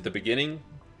released at the beginning,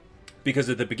 because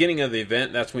at the beginning of the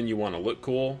event, that's when you want to look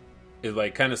cool. It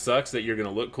like kind of sucks that you're going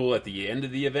to look cool at the end of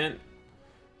the event,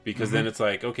 because then it's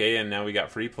like, okay, and now we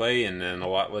got free play, and then a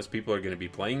lot less people are going to be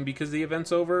playing because the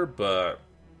event's over. But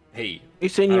hey, are you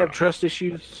saying you have trust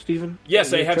issues, Steven?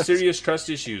 Yes, I have serious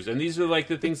trust issues, and these are like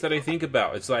the things that I think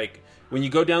about. It's like when you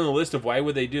go down the list of why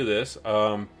would they do this,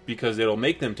 because it'll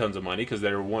make them tons of money, because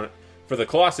they're one. For the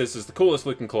Colossus, is the coolest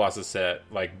looking Colossus set,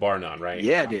 like, bar none, right?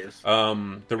 Yeah, it is.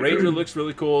 The Ranger looks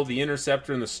really cool. The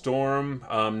Interceptor and the Storm,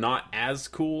 not as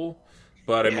cool.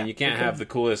 But, I mean, you can't have the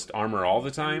coolest armor all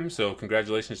the time. So,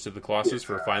 congratulations to the Colossus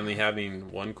for finally having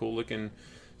one cool looking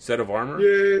set of armor.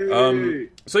 Yay!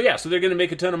 So they're going to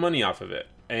make a ton of money off of it.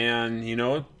 And,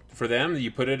 for them,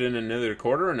 you put it in another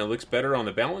quarter and it looks better on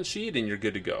the balance sheet and you're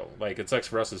good to go. Like, it sucks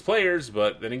for us as players,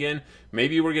 but then again,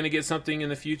 maybe we're going to get something in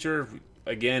the future.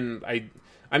 Again,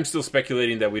 I'm still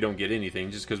speculating that we don't get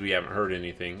anything just because we haven't heard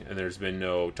anything, and there's been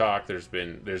no talk. There's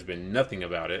been nothing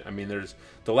about it. I mean,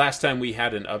 the last time we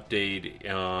had an update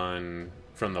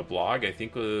from the blog, I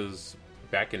think was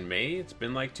back in May. It's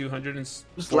been like 240 it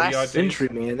was last odd century,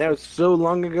 days. Man. That was so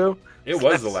long ago. It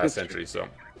was the last century. So,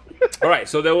 all right.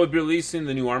 So they will be releasing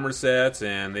the new armor sets,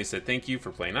 and they said thank you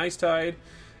for playing Ice Tide.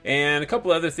 And a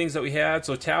couple other things that we had.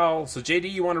 So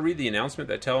JD, you want to read the announcement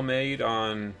that Tal made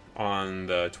on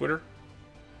the Twitter?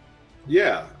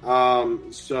 Yeah. Tal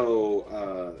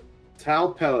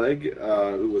Peleg,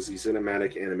 who was the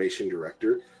cinematic animation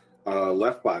director,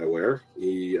 left BioWare.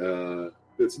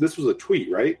 This was a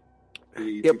tweet, right?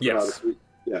 Yes.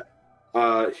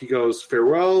 Yeah. He goes,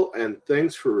 farewell and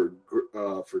thanks for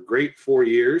great 4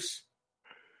 years,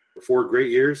 4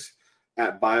 great years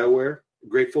at BioWare.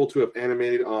 Grateful to have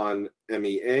animated on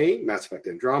MEA, Mass Effect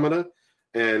Andromeda,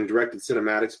 and directed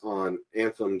cinematics on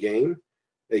Anthem game.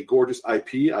 A gorgeous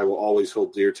IP I will always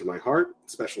hold dear to my heart.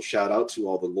 Special shout out to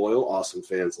all the loyal, awesome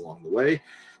fans along the way.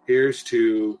 Here's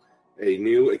to a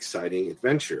new, exciting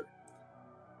adventure.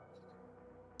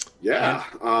 Yeah.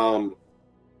 Go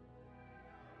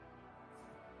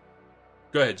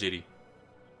ahead, JD.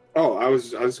 Oh, I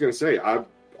was going to say,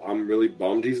 I'm really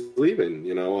bummed he's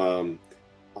leaving.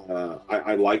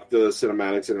 I like the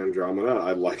cinematics in Andromeda.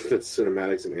 I like the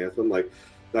cinematics in Anthem. Like,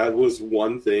 that was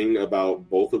one thing about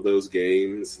both of those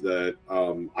games that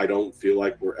I don't feel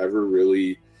like were ever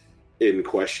really in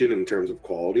question in terms of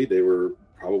quality. They were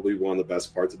probably one of the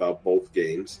best parts about both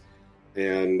games.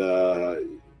 And,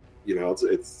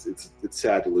 it's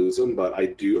sad to lose him, but I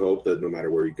do hope that no matter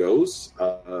where he goes,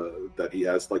 that he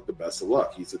has like the best of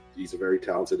luck. He's a very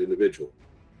talented individual.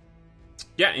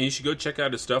 Yeah, and you should go check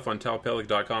out his stuff on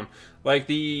talpelik.com. Like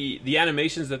the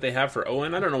animations that they have for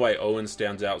Owen, I don't know why Owen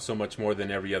stands out so much more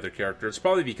than every other character. It's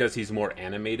probably because he's more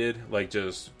animated, like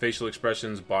just facial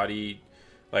expressions, body,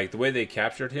 like the way they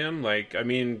captured him. Like, I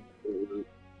mean,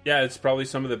 yeah, it's probably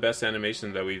some of the best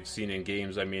animation that we've seen in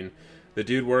games. I mean, the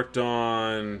dude worked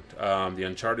on the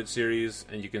Uncharted series,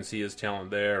 and you can see his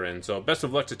talent there. And so, best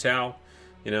of luck to Tal.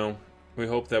 We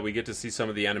hope that we get to see some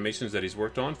of the animations that he's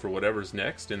worked on for whatever's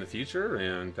next in the future,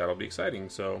 and that'll be exciting.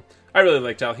 So I really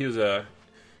liked Tal. He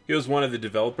was one of the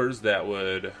developers that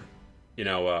would,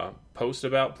 post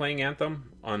about playing Anthem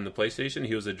on the PlayStation.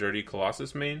 He was a Dirty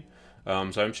Colossus main.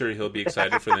 So I'm sure he'll be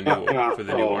excited for the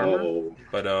new armor.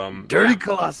 But Dirty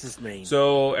Colossus name.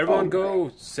 So everyone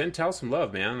go send Tal some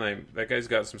love, man. Like, that guy's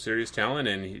got some serious talent,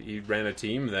 and he ran a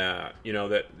team that,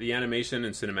 that the animation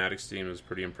and cinematics team was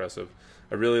pretty impressive.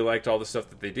 I really liked all the stuff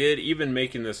that they did, even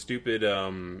making the stupid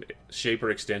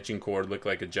Shaper extension cord look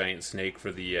like a giant snake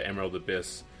for the Emerald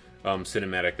Abyss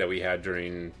cinematic that we had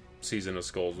during Season of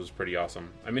Skulls was pretty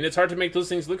awesome. I mean, it's hard to make those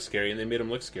things look scary, and they made them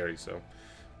look scary, so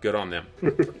good on them.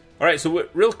 All right, so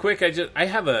real quick, I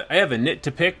have a nit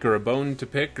to pick or a bone to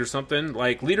pick or something.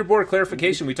 Like leaderboard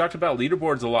clarification, we talked about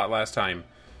leaderboards a lot last time.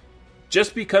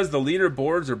 Just because the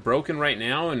leaderboards are broken right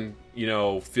now and,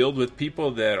 filled with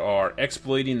people that are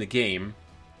exploiting the game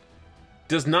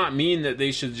does not mean that they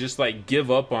should just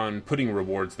give up on putting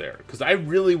rewards there. Because I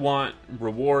really want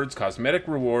rewards, cosmetic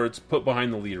rewards, put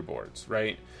behind the leaderboards,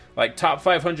 right? Like top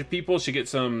 500 people should get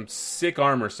some sick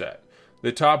armor set.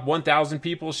 The top 1,000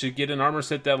 people should get an armor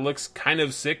set that looks kind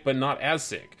of sick but not as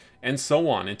sick. And so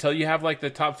on until you have the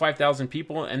top 5,000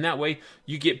 people. And that way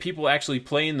you get people actually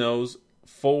playing those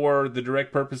for the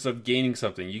direct purpose of gaining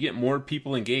something. You get more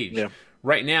people engaged. Yeah.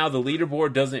 Right now, the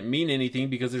leaderboard doesn't mean anything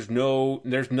because there's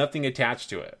nothing attached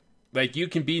to it. Like, you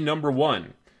can be number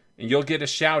 1, and you'll get a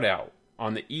shout-out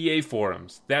on the EA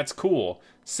forums. That's cool.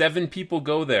 7 people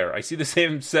go there. I see the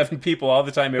same 7 people all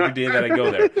the time every day that I go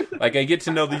there. Like, I get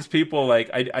to know these people. Like,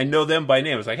 I know them by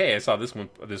name. It's like, hey, I saw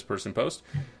this person post.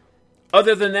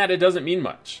 Other than that, it doesn't mean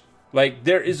much. Like,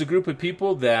 there is a group of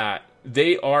people that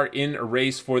they are in a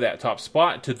race for that top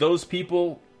spot. To those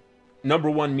people, number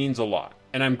 1 means a lot.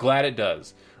 And I'm glad it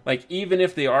does. Like, even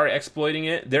if they are exploiting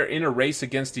it, they're in a race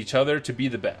against each other to be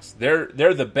the best. They're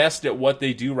the best at what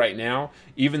they do right now,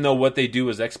 even though what they do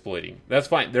is exploiting. That's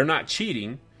fine. They're not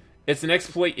cheating. It's an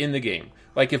exploit in the game.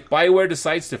 Like, if BioWare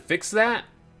decides to fix that,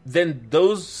 then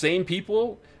those same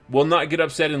people will not get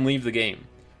upset and leave the game.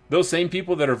 Those same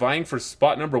people that are vying for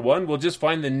spot number 1 will just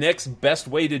find the next best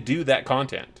way to do that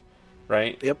content.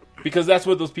 Right? Yep. Because that's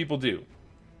what those people do.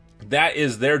 That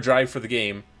is their drive for the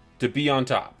game, to be on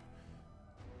top.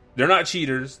 They're not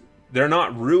cheaters. They're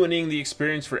not ruining the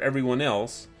experience for everyone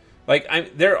else.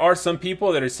 Like, there are some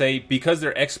people that say, because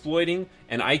they're exploiting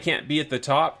and I can't be at the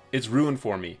top, it's ruined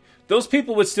for me. Those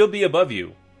people would still be above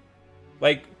you.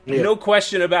 Like, no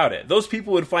question about it. Those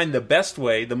people would find the best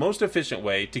way, the most efficient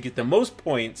way to get the most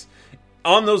points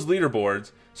on those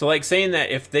leaderboards. So, like, saying that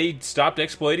if they stopped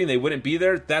exploiting, they wouldn't be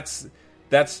there, that's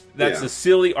a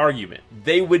silly argument.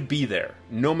 They would be there,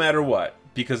 no matter what,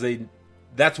 because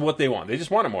that's what they want. They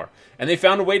just want it more. And they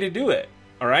found a way to do it,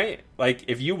 all right? Like,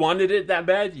 if you wanted it that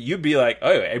bad, you'd be like,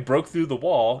 oh, I broke through the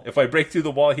wall. If I break through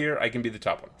the wall here, I can be the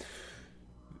top one.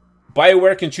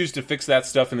 BioWare can choose to fix that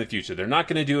stuff in the future. They're not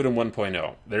going to do it in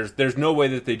 1.0. There's no way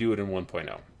that they do it in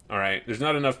 1.0, all right? There's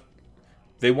not enough.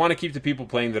 They want to keep the people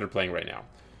playing that are playing right now.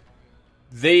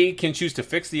 They can choose to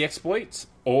fix the exploits,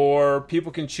 or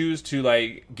people can choose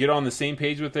to get on the same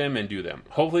page with them and do them.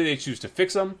 Hopefully they choose to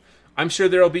fix them. I'm sure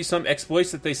there will be some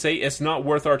exploits that they say it's not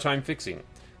worth our time fixing.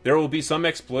 There will be some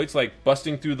exploits like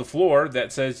busting through the floor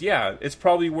that says, yeah, it's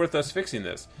probably worth us fixing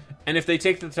this. And if they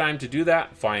take the time to do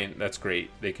that, fine, that's great.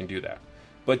 They can do that.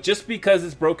 But just because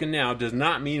it's broken now does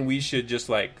not mean we should just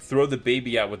throw the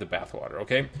baby out with the bathwater,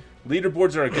 okay?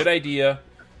 Leaderboards are a good idea.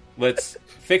 Let's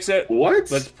fix it. What?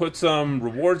 Let's put some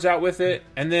rewards out with it,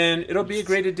 and then it'll be a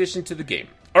great addition to the game.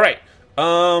 All right.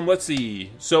 Let's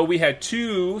see. So we had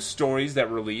 2 stories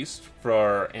that released for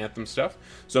our Anthem stuff.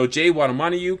 So Jay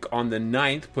Watamanayuk on the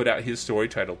 9th put out his story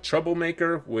titled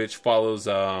Troublemaker, which follows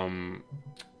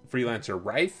freelancer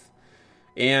Wraith.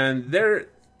 And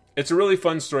it's a really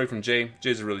fun story from Jay.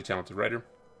 Jay's a really talented writer.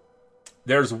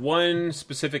 There's one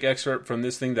specific excerpt from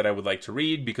this thing that I would like to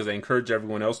read because I encourage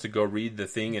everyone else to go read the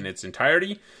thing in its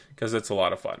entirety because it's a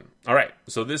lot of fun. All right,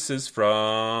 so this is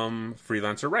from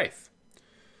Freelancer Wraith.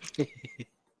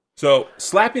 So,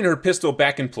 slapping her pistol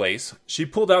back in place, she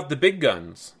pulled out the big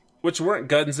guns, which weren't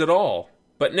guns at all,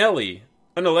 but Nelly,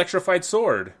 an electrified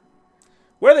sword.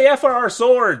 Where the F are our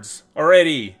swords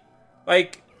already?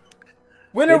 Like,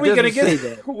 when are we gonna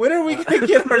get? When are we gonna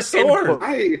get our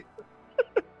sword?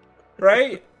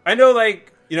 Right? I know,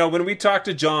 when we talked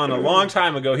to John a long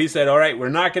time ago, he said, "All right, we're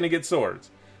not gonna get swords,"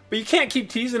 but you can't keep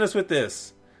teasing us with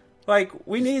this. Like,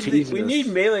 we need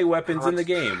melee weapons in the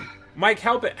game. Mike,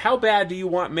 how bad do you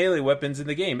want melee weapons in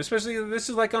the game? Especially, this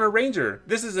is on a ranger.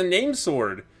 This is a named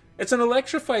sword. It's an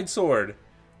electrified sword.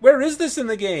 Where is this in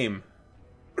the game?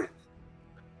 I'm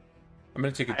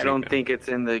going to take a drink. I don't think it's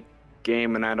in the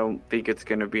game, and I don't think it's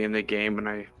going to be in the game, and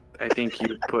I think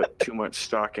you put too much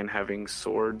stock in having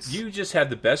swords. You just had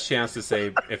the best chance to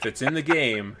say, if it's in the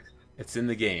game, it's in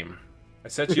the game. I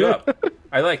set you up.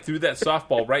 I threw that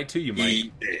softball right to you, Mike.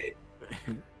 Eat it.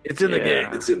 It's in the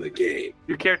game. It's in the game.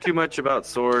 You care too much about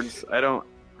swords. I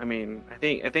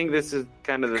think this is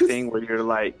kind of the thing where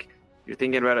you're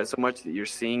thinking about it so much that you're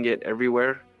seeing it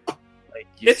everywhere. Like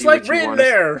it's like written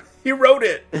there. He wrote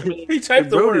it. He typed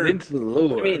the word into the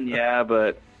lore. I mean, yeah,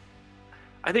 but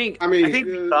I think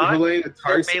Helena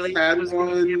Tarsis melee had was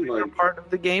going to be a one. bigger part of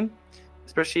the game,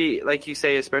 especially like you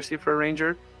say, especially for a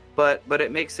ranger. But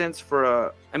it makes sense for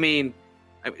a.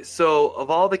 So of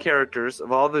all the characters,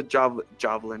 of all the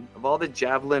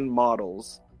javelin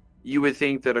models, you would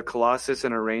think that a Colossus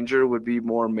and a ranger would be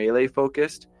more melee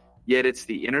focused. Yet it's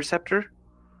the interceptor.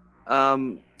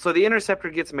 So the interceptor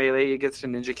gets melee. It gets to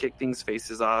ninja kick things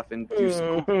faces off and do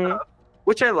some cool stuff,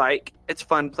 which I like. It's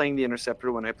fun playing the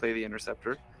interceptor when I play the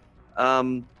interceptor.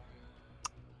 And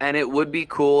it would be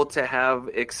cool to have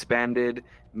expanded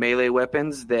melee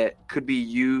weapons that could be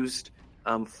used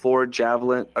for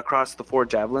javelin across the 4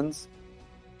 javelins.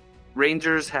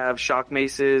 Rangers have shock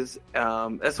maces.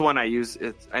 That's the one I use.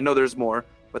 I know there's more,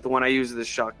 but the one I use is the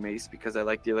shock mace because I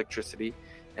like the electricity.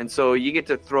 And so you get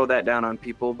to throw that down on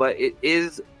people, but it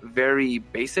is very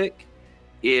basic.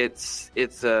 It's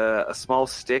a small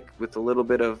stick with a little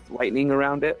bit of lightning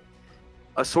around it.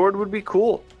 A sword would be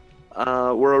cool.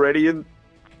 We're already in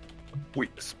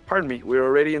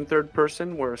third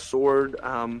person where a sword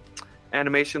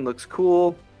animation looks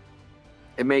cool.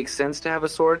 It makes sense to have a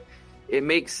sword. It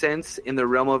makes sense in the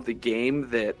realm of the game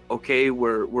that, okay,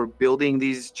 we're building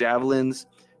these javelins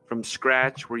from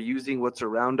scratch. We're using what's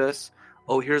around us.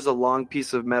 Oh, here's a long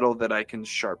piece of metal that I can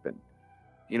sharpen.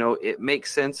 It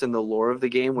makes sense in the lore of the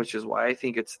game, which is why I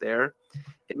think it's there.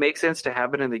 It makes sense to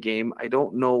have it in the game. I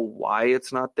don't know why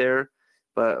it's not there,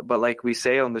 but like we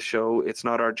say on the show, it's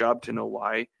not our job to know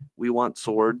why. We want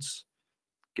swords.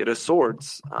 Get us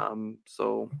swords.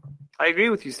 So I agree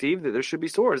with you, Steve, that there should be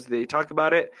swords. They talk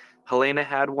about it. Helena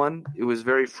had one. It was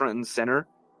very front and center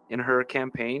in her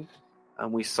campaign.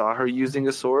 We saw her using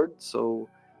a sword, so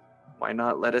why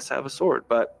not let us have a sword?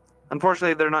 But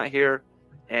unfortunately, they're not here,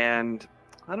 and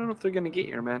I don't know if they're going to get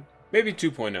here, man. Maybe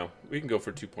 2.0. We can go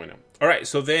for 2.0. All right,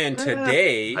 so then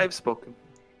today... I've spoken.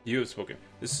 You have spoken.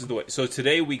 This is the way. So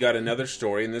today we got another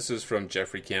story, and this is from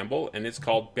Jeffrey Campbell, and it's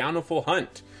called Bountiful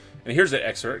Hunt. And here's an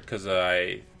excerpt, because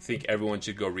I think everyone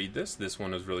should go read this. This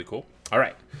one is really cool. All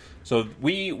right. So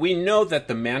we know that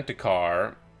the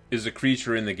Manticore is a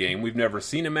creature in the game. We've never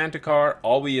seen a Manticore.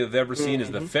 All we have ever seen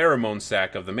is the pheromone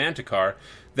sac of the Manticore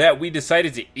that we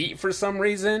decided to eat for some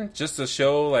reason, just to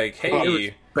show, like,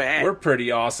 hey, we're pretty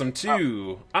awesome,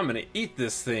 too. I'm going to eat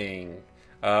this thing.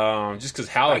 Just because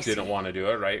Halleck didn't want to do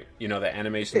it, right? The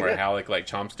animation where Halleck,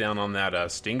 chomps down on that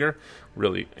stinger.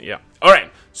 Really, yeah. All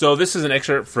right, so this is an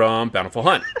excerpt from Bountiful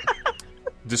Hunt.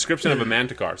 Description of a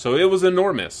Manticore. So it was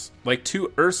enormous, like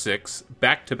 2 Ursix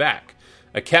back-to-back.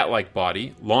 A cat-like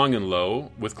body, long and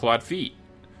low, with clawed feet.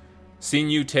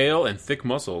 Sinew tail and thick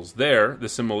muscles. There, the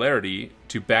similarity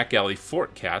to back-alley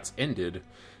fort cats ended.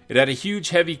 It had a huge,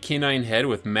 heavy canine head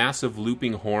with massive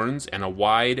looping horns and a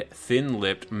wide,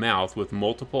 thin-lipped mouth with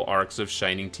multiple arcs of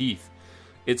shining teeth.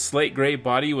 Its slate gray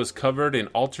body was covered in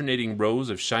alternating rows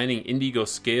of shining indigo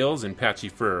scales and patchy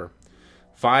fur.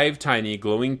 5 tiny,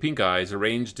 glowing pink eyes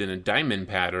arranged in a diamond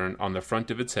pattern on the front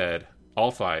of its head.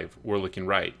 All 5 were looking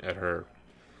right at her.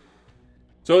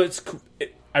 So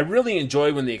I really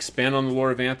enjoy when they expand on the lore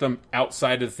of Anthem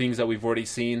outside of the things that we've already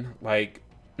seen. Like,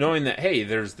 knowing that, hey,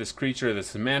 there's this creature,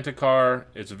 this Manticore.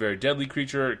 It's a very deadly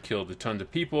creature. It killed a ton of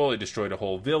people. It destroyed a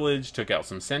whole village. Took out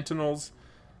some sentinels.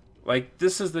 Like,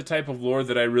 this is the type of lore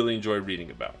that I really enjoy reading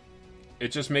about.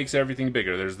 It just makes everything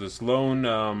bigger. There's this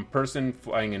lone person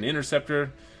flying an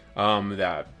interceptor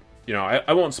that,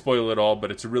 I won't spoil it all,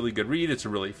 but it's a really good read. It's a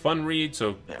really fun read.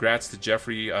 So congrats to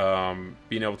Jeffrey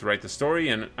being able to write the story.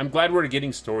 And I'm glad we're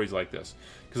getting stories like this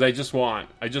because I just want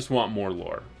more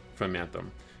lore from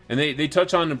Anthem. And they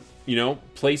touch on,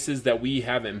 places that we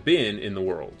haven't been in the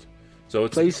world. So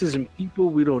it's places and people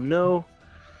we don't know.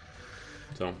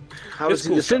 So how is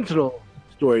cool the Sentinel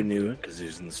story new? Because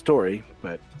it's in the story,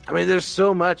 but there's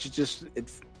so much.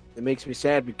 It makes me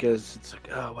sad because it's like,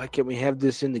 oh, why can't we have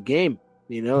this in the game?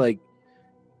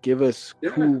 Give us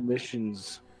cool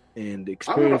missions and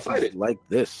experiences like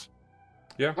this.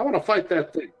 Yeah, I want to fight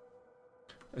that thing.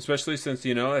 Especially since,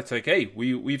 it's like, hey,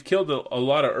 we've killed a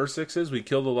lot of Ursixes, we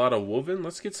killed a lot of Wolven.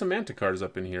 Let's get some Manticores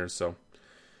up in here. So,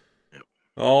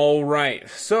 all right.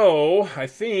 So I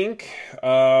think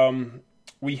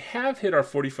we have hit our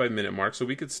 45-minute mark, so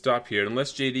we could stop here.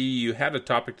 Unless, JD, you had a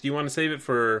topic. Do you want to save it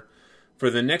for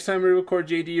the next time we record,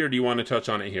 JD, or do you want to touch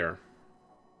on it here?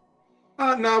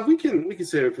 No, we can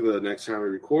save it for the next time we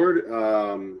record.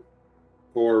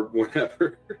 or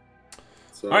whenever.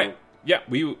 So, all right. Yeah,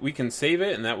 we can save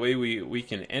it, and that way we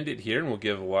can end it here, and we'll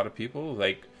give a lot of people,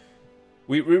 like,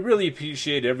 we really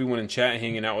appreciate everyone in chat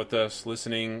hanging out with us,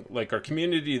 listening, like our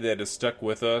community that has stuck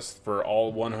with us for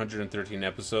all 113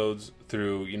 episodes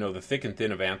through, the thick and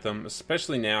thin of Anthem,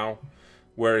 especially now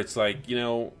where it's like,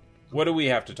 what do we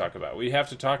have to talk about? We have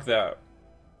to talk that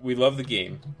we love the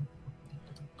game.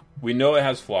 We know it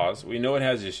has flaws. We know it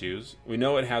has issues. We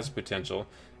know it has potential.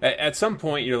 At some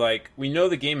point, you're like, we know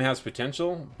the game has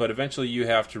potential, but eventually you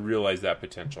have to realize that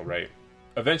potential, right?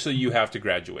 Eventually you have to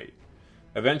graduate.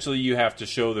 Eventually you have to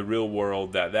show the real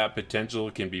world that potential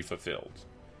can be fulfilled.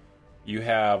 You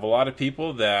have a lot of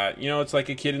people that, it's like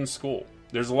a kid in school.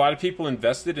 There's a lot of people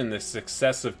invested in the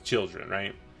success of children,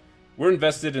 right? We're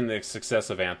invested in the success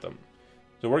of Anthem.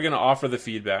 So we're going to offer the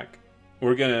feedback.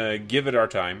 We're going to give it our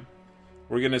time.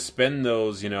 We're going to spend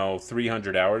those,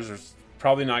 300 hours. There's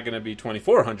probably not going to be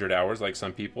 2,400 hours like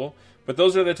some people. But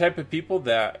those are the type of people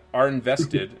that are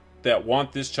invested, that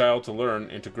want this child to learn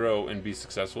and to grow and be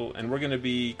successful. And we're going to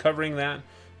be covering that.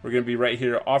 We're going to be right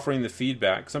here offering the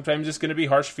feedback. Sometimes it's going to be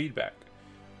harsh feedback.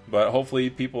 But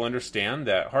hopefully people understand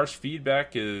that harsh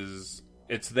feedback it's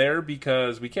there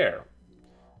because we care.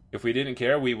 If we didn't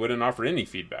care, we wouldn't offer any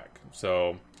feedback.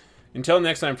 So until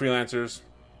next time, freelancers,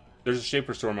 there's a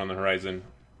Shaper Storm on the horizon,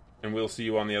 and we'll see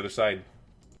you on the other side.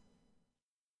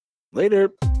 Later.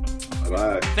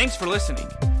 Bye-bye. Thanks for listening.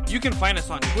 You can find us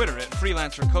on Twitter at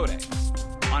Freelancer Codex,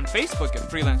 on Facebook at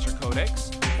Freelancer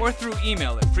Codex, or through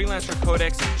email at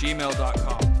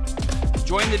freelancercodex@gmail.com.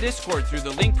 Join the Discord through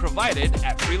the link provided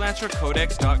at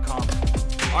freelancercodex.com.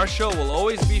 Our show will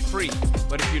always be free,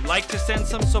 but if you'd like to send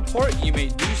some support, you may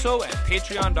do so at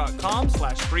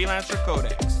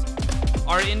patreon.com/freelancercodex.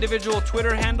 Our individual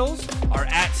Twitter handles are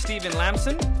at Steven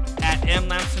Lamson, at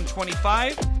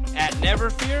mlamson25, at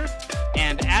Neverfear,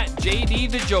 and at JD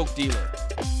the Joke Dealer.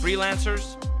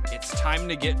 Freelancers, it's time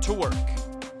to get to work.